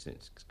stabs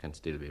can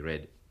still be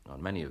read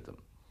on many of them.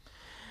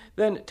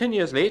 Then, 10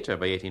 years later,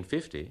 by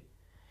 1850,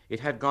 it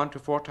had gone to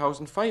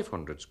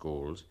 4,500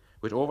 schools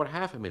with over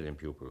 500,000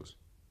 pupils.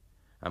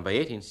 And by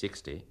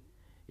 1860,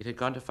 it had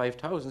gone to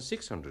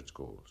 5,600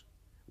 schools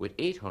with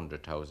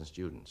 800,000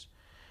 students.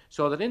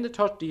 So that in the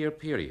 30-year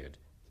period,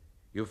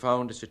 you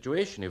found a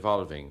situation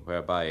evolving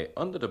whereby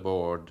under the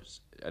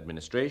board's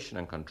administration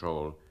and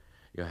control,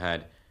 you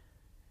had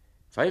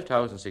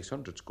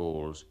 5,600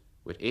 schools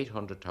with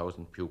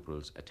 800,000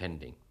 pupils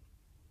attending.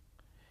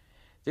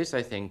 This,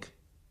 I think,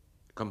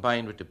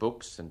 combined with the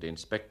books and the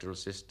inspectoral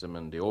system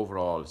and the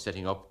overall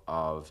setting up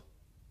of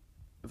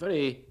a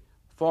very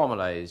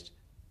formalised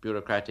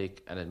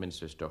bureaucratic and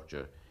administrative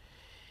structure,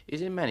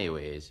 is in many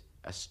ways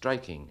a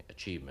striking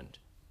achievement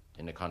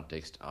in the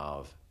context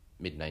of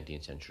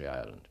mid-19th century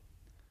Ireland.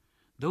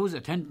 Those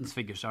attendance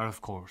figures are,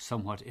 of course,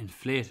 somewhat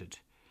inflated.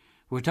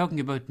 We're talking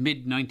about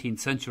mid-19th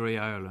century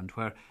Ireland,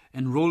 where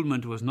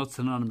enrolment was not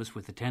synonymous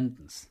with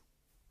attendance.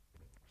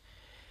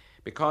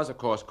 Because, of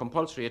course,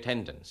 compulsory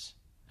attendance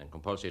and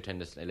compulsory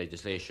attendance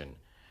legislation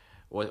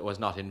was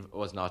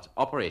not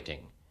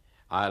operating.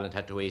 Ireland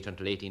had to wait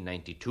until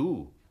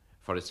 1892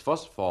 for its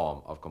first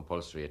form of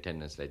compulsory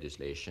attendance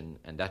legislation,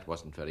 and that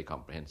wasn't very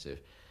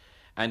comprehensive.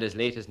 And as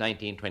late as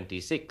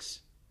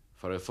 1926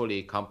 for a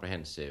fully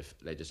comprehensive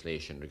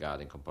legislation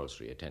regarding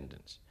compulsory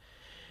attendance.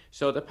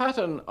 So the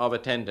pattern of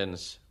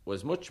attendance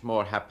was much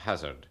more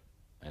haphazard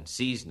and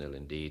seasonal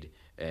indeed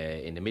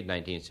in the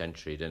mid-19th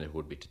century than it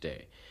would be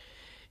today.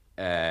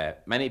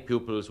 Many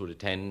pupils would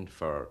attend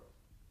for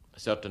a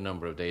certain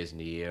number of days in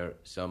the year.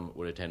 Some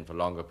would attend for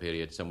longer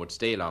periods. Some would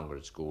stay longer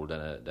at school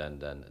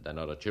than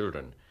other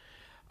children.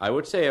 I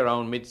would say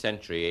around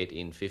mid-century,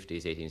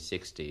 1850s,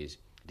 1860s,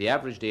 the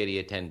average daily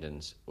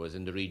attendance was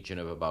in the region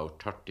of about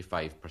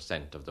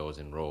 35% of those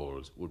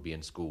enrolled would be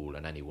in school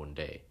on any one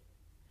day.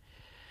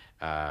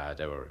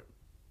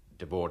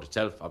 The board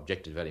itself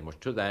objected very much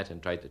to that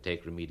and tried to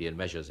take remedial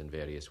measures in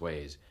various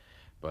ways.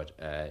 But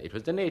it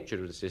was the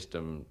nature of the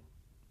system.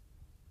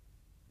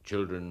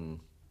 Children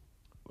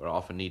were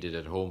often needed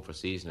at home for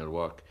seasonal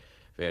work,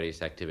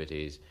 various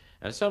activities,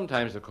 and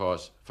sometimes, of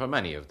course, for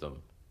many of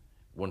them,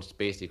 once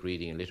basic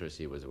reading and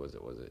literacy was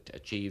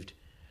achieved,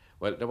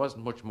 well, there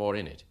wasn't much more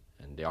in it,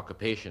 and the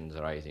occupations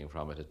arising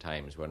from it at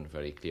times weren't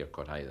very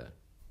clear-cut either.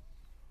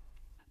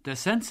 The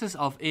census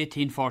of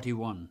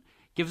 1841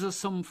 gives us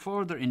some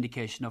further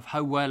indication of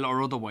how well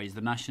or otherwise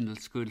the national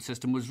school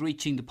system was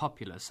reaching the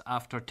populace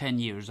after 10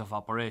 years of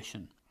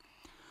operation.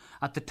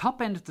 At the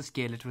top end of the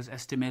scale, it was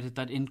estimated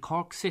that in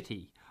Cork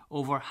City,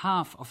 over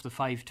half of the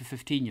 5 to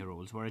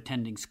 15-year-olds were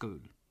attending school.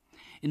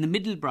 In the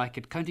middle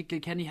bracket, County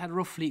Kilkenny had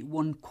roughly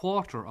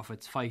 1/4 of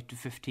its 5 to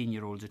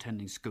 15-year-olds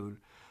attending school,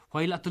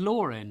 while at the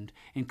lower end,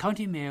 in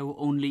County Mayo,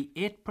 only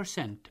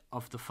 8%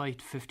 of the 5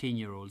 to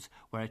 15-year-olds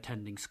were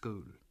attending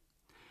school.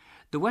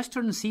 The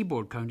western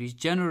seaboard counties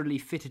generally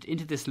fitted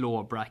into this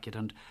lower bracket,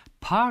 and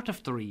part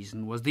of the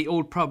reason was the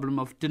old problem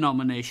of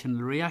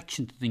denominational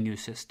reaction to the new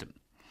system.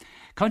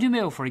 County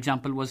Mayo, for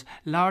example, was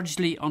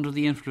largely under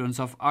the influence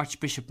of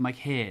Archbishop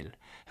McHale,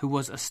 who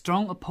was a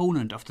strong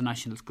opponent of the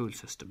national school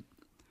system.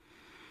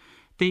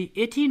 The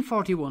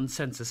 1841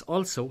 census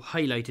also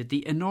highlighted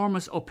the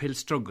enormous uphill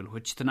struggle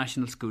which the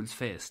national schools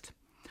faced.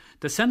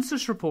 The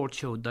census report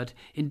showed that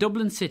in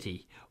Dublin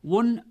City,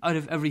 1 out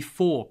of every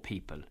 4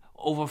 people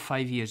over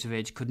 5 years of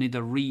age could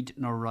neither read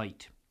nor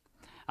write.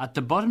 At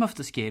the bottom of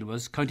the scale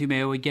was County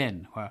Mayo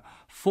again, where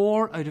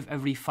 4 out of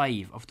every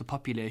 5 of the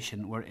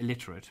population were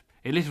illiterate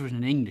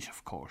in English,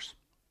 of course.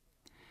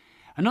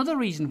 Another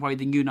reason why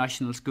the new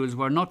national schools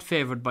were not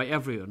favoured by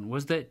everyone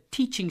was the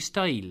teaching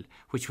style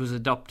which was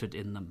adopted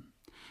in them.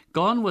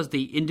 Gone was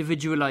the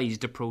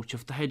individualised approach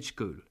of the hedge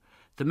school.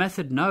 The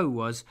method now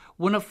was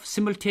one of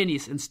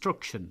simultaneous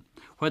instruction,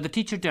 where the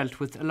teacher dealt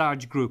with a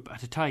large group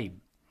at a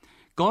time.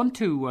 Gone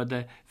too were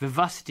the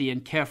vivacity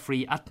and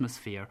carefree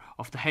atmosphere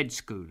of the hedge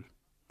school.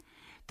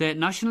 The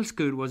national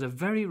school was a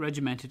very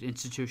regimented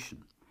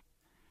institution.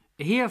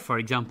 Here, for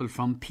example,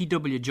 from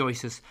P.W.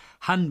 Joyce's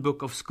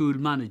Handbook of School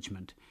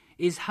Management,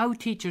 is how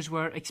teachers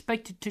were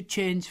expected to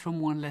change from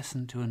one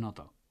lesson to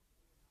another.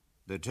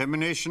 The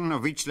termination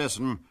of each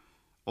lesson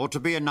ought to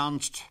be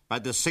announced by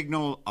the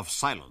signal of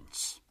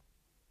silence.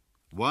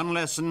 One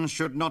lesson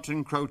should not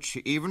encroach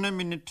even a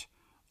minute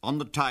on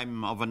the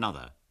time of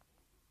another.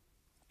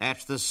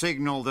 At the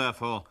signal,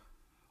 therefore,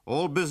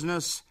 all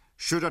business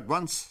should at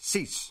once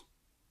cease.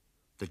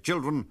 The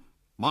children,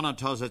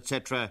 monitors,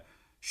 etc.,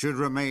 should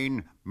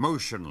remain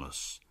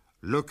motionless,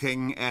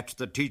 looking at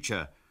the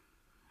teacher,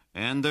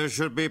 and there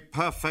should be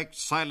perfect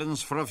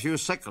silence for a few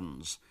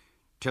seconds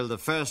till the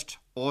first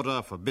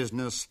order for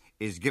business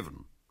is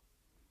given.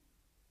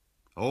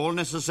 All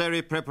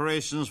necessary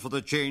preparations for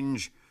the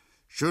change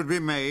should be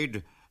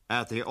made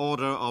at the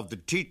order of the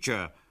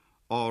teacher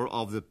or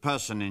of the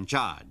person in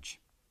charge.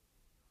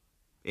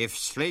 If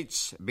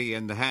slates be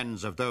in the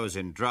hands of those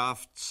in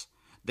drafts,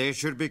 they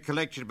should be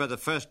collected by the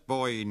first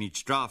boy in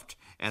each draft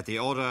at the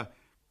order,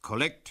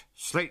 collect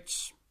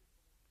slates.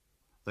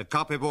 The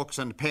copybooks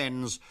and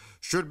pens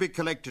should be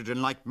collected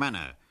in like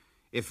manner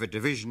if a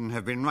division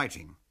have been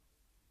writing.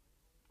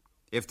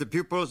 If the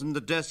pupils in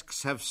the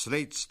desks have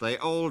slates, they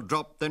all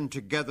drop them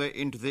together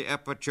into the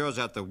apertures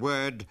at the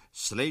word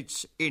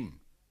slates in.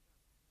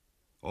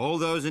 All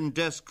those in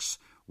desks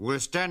will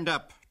stand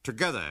up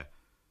together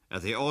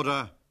at the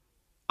order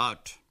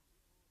out.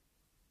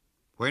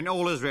 When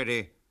all is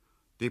ready,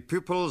 the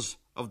pupils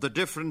of the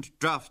different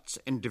drafts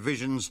and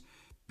divisions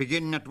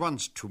begin at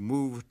once to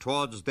move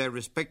towards their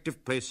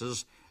respective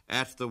places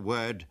at the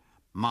word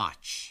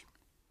march.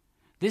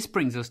 This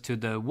brings us to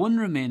the one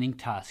remaining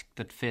task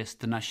that faced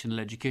the National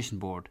Education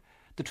Board,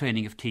 the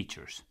training of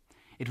teachers.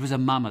 It was a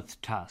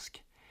mammoth task.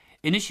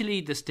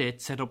 Initially, the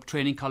state set up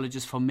training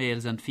colleges for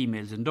males and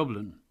females in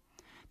Dublin.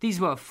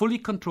 These were fully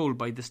controlled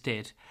by the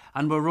state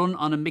and were run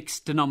on a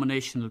mixed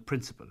denominational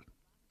principle.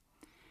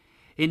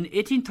 In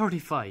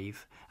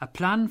 1835, a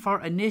plan for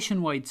a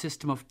nationwide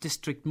system of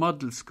district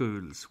model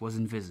schools was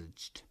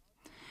envisaged.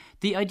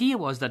 The idea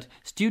was that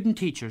student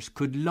teachers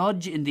could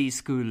lodge in these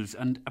schools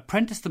and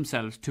apprentice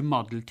themselves to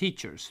model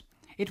teachers.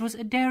 It was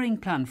a daring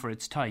plan for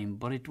its time,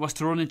 but it was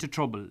to run into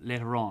trouble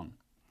later on.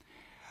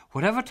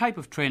 Whatever type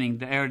of training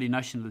the early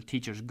national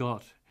teachers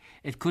got,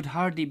 it could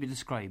hardly be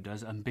described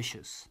as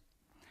ambitious.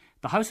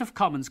 The House of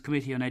Commons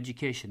Committee on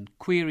Education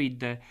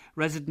queried the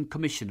resident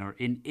commissioner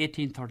in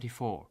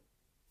 1834.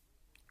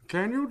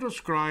 Can you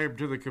describe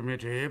to the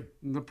committee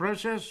the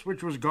process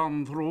which was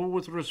gone through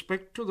with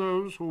respect to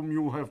those whom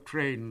you have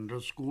trained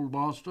as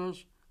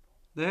schoolmasters?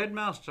 The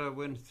headmaster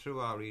went through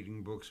our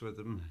reading books with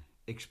them,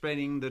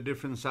 explaining the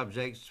different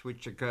subjects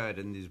which occurred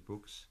in these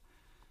books.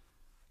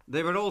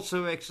 They were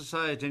also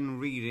exercised in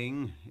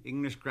reading,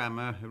 English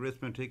grammar,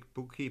 arithmetic,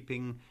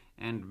 bookkeeping,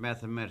 and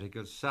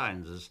mathematical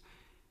sciences.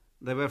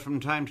 They were from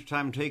time to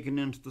time taken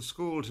into the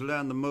school to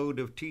learn the mode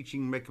of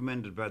teaching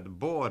recommended by the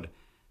board,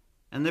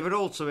 and they were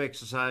also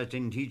exercised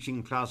in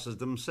teaching classes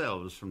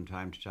themselves from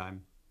time to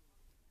time.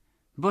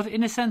 But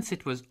in a sense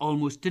it was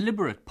almost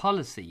deliberate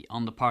policy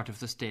on the part of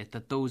the state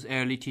that those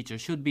early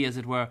teachers should be, as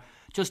it were,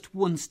 just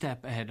one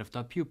step ahead of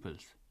their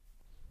pupils.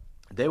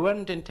 They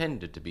weren't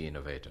intended to be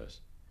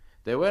innovators.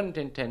 They weren't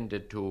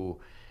intended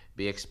to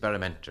be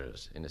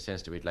experimenters in the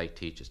sense that we'd like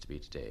teachers to be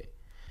today.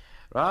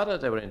 Rather,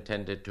 they were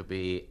intended to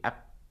be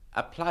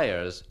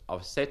appliers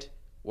of set,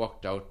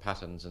 worked-out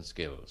patterns and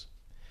skills.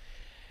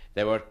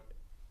 They were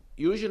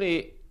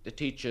usually the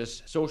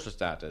teacher's social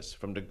status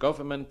from the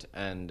government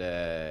and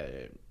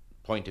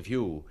point of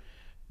view.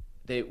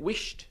 They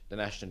wished the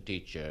national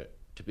teacher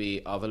to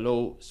be of a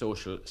low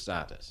social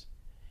status.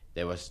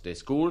 There was the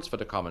schools for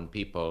the common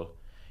people.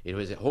 It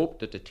was hoped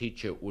that the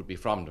teacher would be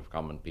from the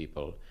common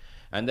people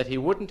and that he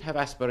wouldn't have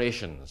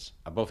aspirations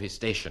above his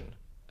station,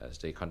 as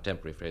the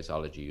contemporary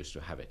phraseology used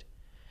to have it.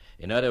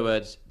 In other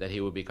words, that he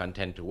would be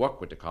content to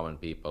work with the common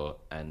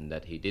people and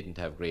that he didn't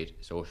have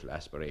great social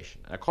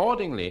aspiration.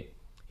 Accordingly,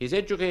 his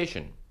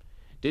education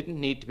didn't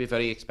need to be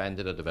very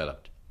expanded or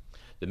developed.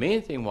 The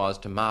main thing was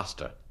to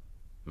master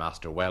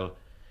well,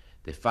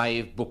 the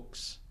 5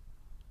 books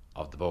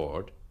of the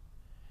board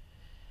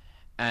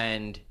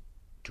and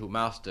to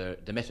master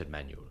the method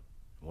manual.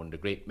 One of the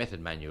great method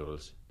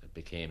manuals that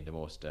became the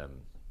most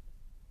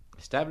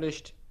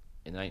established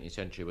in the 19th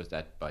century was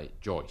that by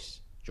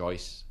Joyce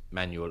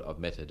Manual of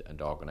Method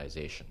and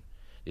Organisation.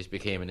 This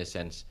became, in a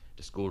sense,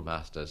 the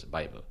schoolmaster's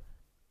Bible.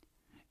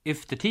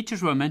 If the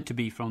teachers were meant to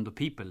be from the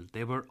people,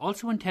 they were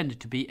also intended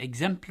to be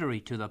exemplary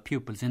to their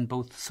pupils in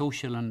both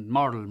social and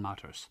moral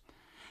matters.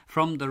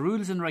 From the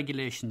Rules and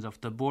Regulations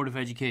of the Board of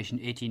Education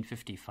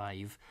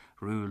 1855,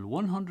 Rule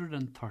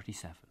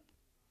 137.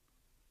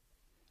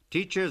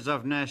 Teachers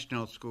of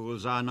national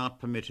schools are not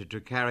permitted to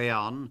carry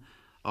on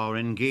or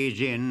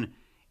engage in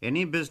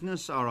any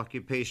business or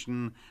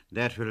occupation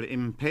that will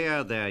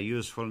impair their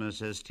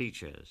usefulness as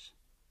teachers.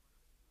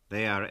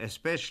 They are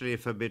especially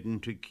forbidden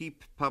to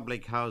keep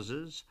public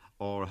houses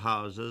or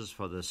houses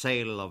for the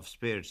sale of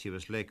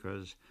spirituous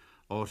liquors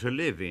or to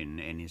live in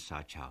any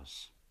such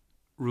house.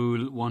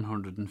 Rule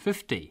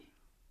 150.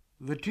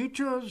 The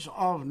teachers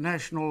of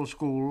national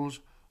schools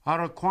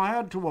are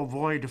required to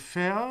avoid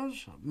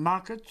fairs,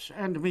 markets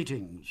and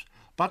meetings,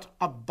 but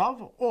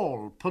above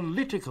all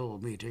political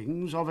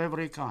meetings of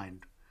every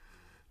kind,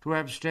 to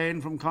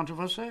abstain from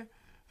controversy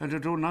and to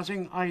do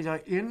nothing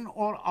either in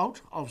or out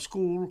of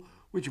school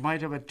which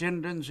might have a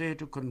tendency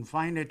to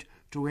confine it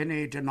to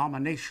any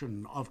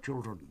denomination of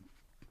children.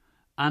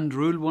 And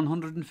Rule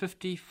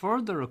 150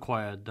 further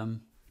required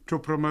them to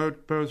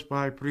promote both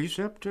by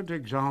precept and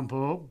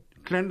example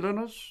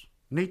cleanliness,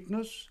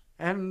 neatness,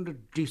 and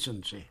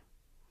decency.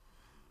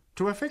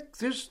 To effect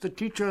this, the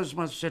teachers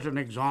must set an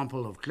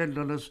example of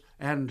cleanliness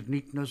and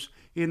neatness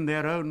in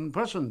their own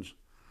persons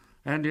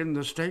and in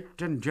the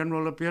state and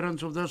general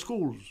appearance of their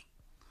schools.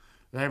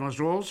 They must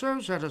also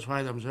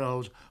satisfy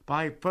themselves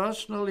by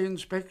personal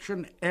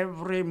inspection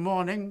every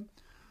morning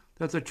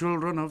that the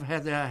children have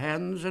had their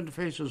hands and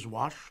faces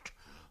washed,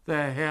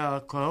 their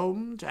hair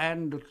combed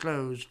and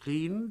clothes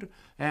cleaned,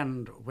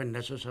 and, when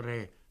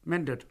necessary,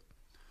 mended.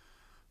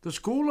 The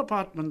school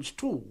apartments,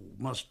 too,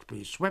 must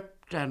be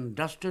swept swept and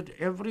dusted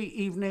every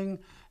evening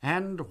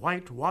and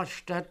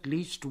whitewashed at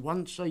least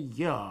once a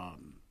year.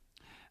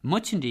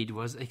 Much indeed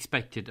was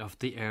expected of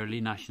the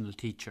early national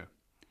teacher.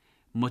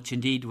 Much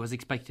indeed was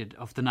expected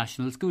of the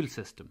national school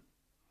system.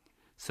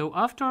 So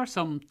after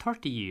some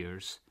 30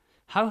 years,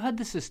 how had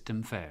the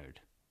system fared?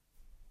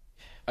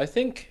 I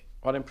think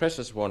what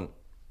impresses one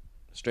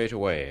straight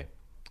away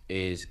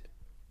is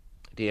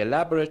the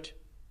elaborate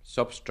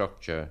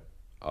substructure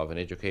of an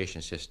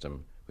education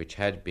system which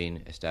had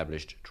been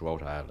established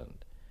throughout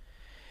Ireland.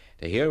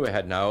 Here we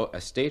had now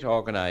a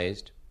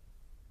state-organised,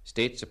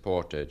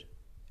 state-supported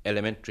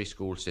elementary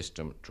school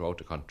system throughout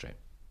the country.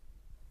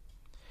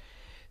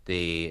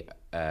 The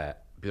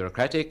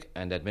bureaucratic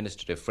and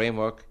administrative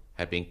framework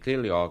had been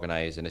clearly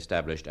organised and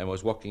established and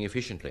was working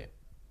efficiently.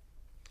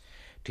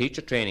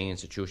 Teacher training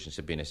institutions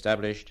had been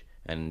established,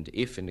 and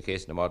if, in the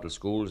case of the model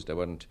schools, they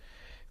weren't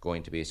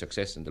going to be a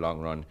success in the long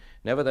run,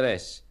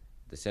 nevertheless,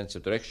 the sense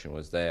of direction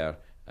was there,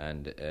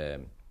 and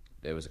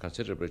there was a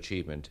considerable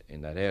achievement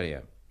in that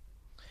area.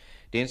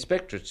 The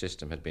inspectorate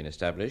system had been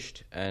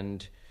established,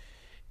 and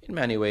in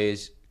many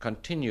ways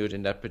continued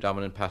in that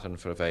predominant pattern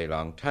for a very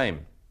long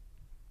time.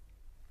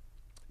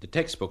 The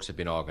textbooks had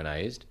been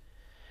organised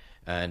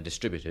and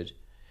distributed.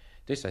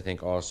 This, I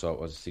think, also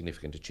was a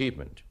significant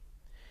achievement.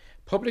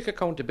 Public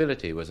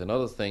accountability was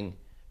another thing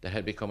that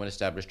had become an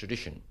established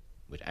tradition,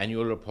 with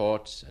annual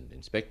reports and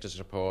inspectors'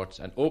 reports,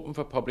 and open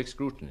for public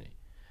scrutiny.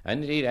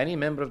 And indeed, any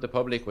member of the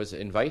public was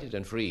invited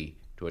and free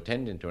to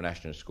attend into a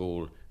national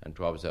school and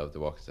to observe the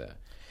work there.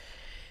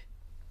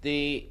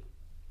 The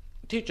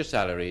teacher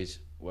salaries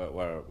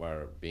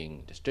were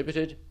being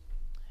distributed,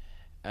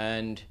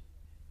 and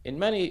in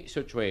many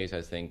such ways,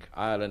 I think,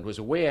 Ireland was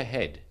way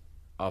ahead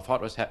of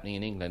what was happening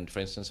in England, for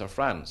instance, or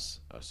France,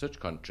 or such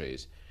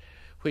countries,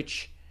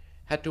 which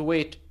had to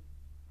wait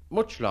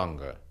much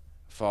longer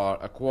for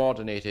a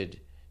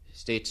coordinated,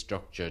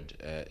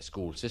 state-structured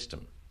school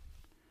system.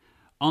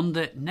 On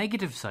the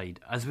negative side,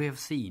 as we have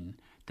seen,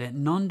 the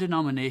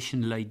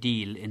non-denominational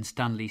ideal in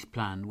Stanley's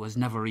plan was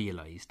never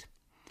realised.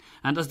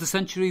 And as the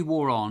century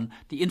wore on,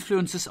 the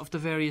influences of the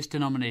various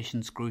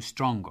denominations grew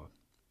stronger.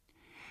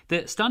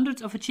 The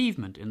standards of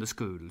achievement in the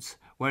schools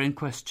were in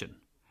question.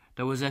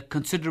 There was a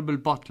considerable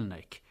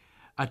bottleneck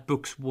at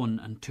books 1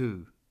 and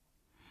 2.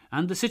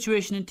 And the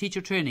situation in teacher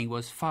training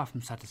was far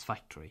from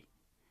satisfactory.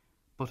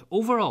 But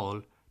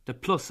overall, the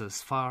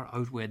pluses far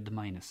outweighed the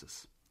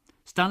minuses.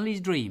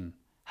 Stanley's dream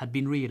had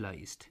been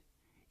realised,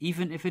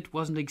 even if it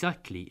wasn't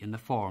exactly in the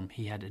form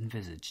he had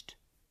envisaged.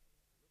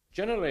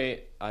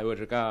 Generally, I would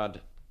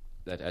regard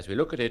that as we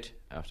look at it,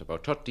 after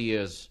about 30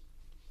 years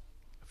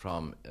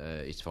from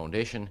its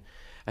foundation,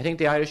 I think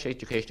the Irish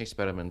education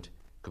experiment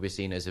could be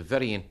seen as a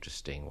very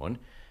interesting one,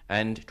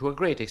 and to a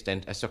great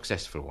extent a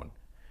successful one,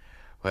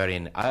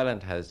 wherein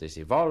Ireland has this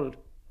evolved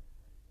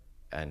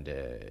and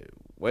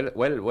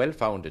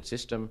well-founded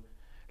system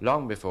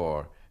long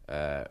before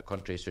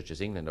countries such as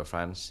England or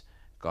France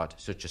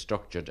got such a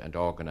structured and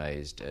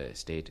organised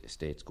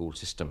state school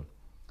system.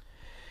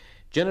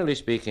 Generally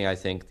speaking, I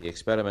think the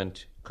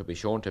experiment could be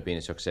shown to have been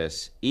a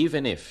success,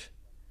 even if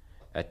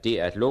at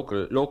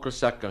local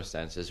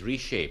circumstances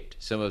reshaped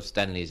some of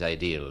Stanley's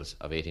ideals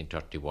of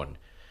 1831,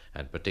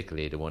 and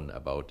particularly the one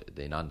about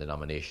the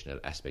non-denominational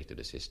aspect of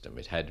the system.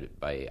 It had,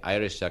 by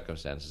Irish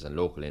circumstances and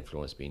local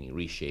influence, been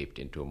reshaped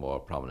into a more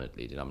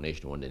prominently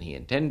denominational one than he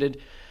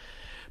intended.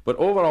 But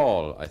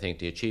overall, I think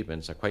the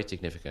achievements are quite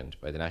significant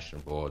by the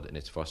National Board in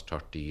its first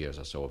 30 years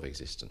or so of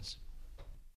existence.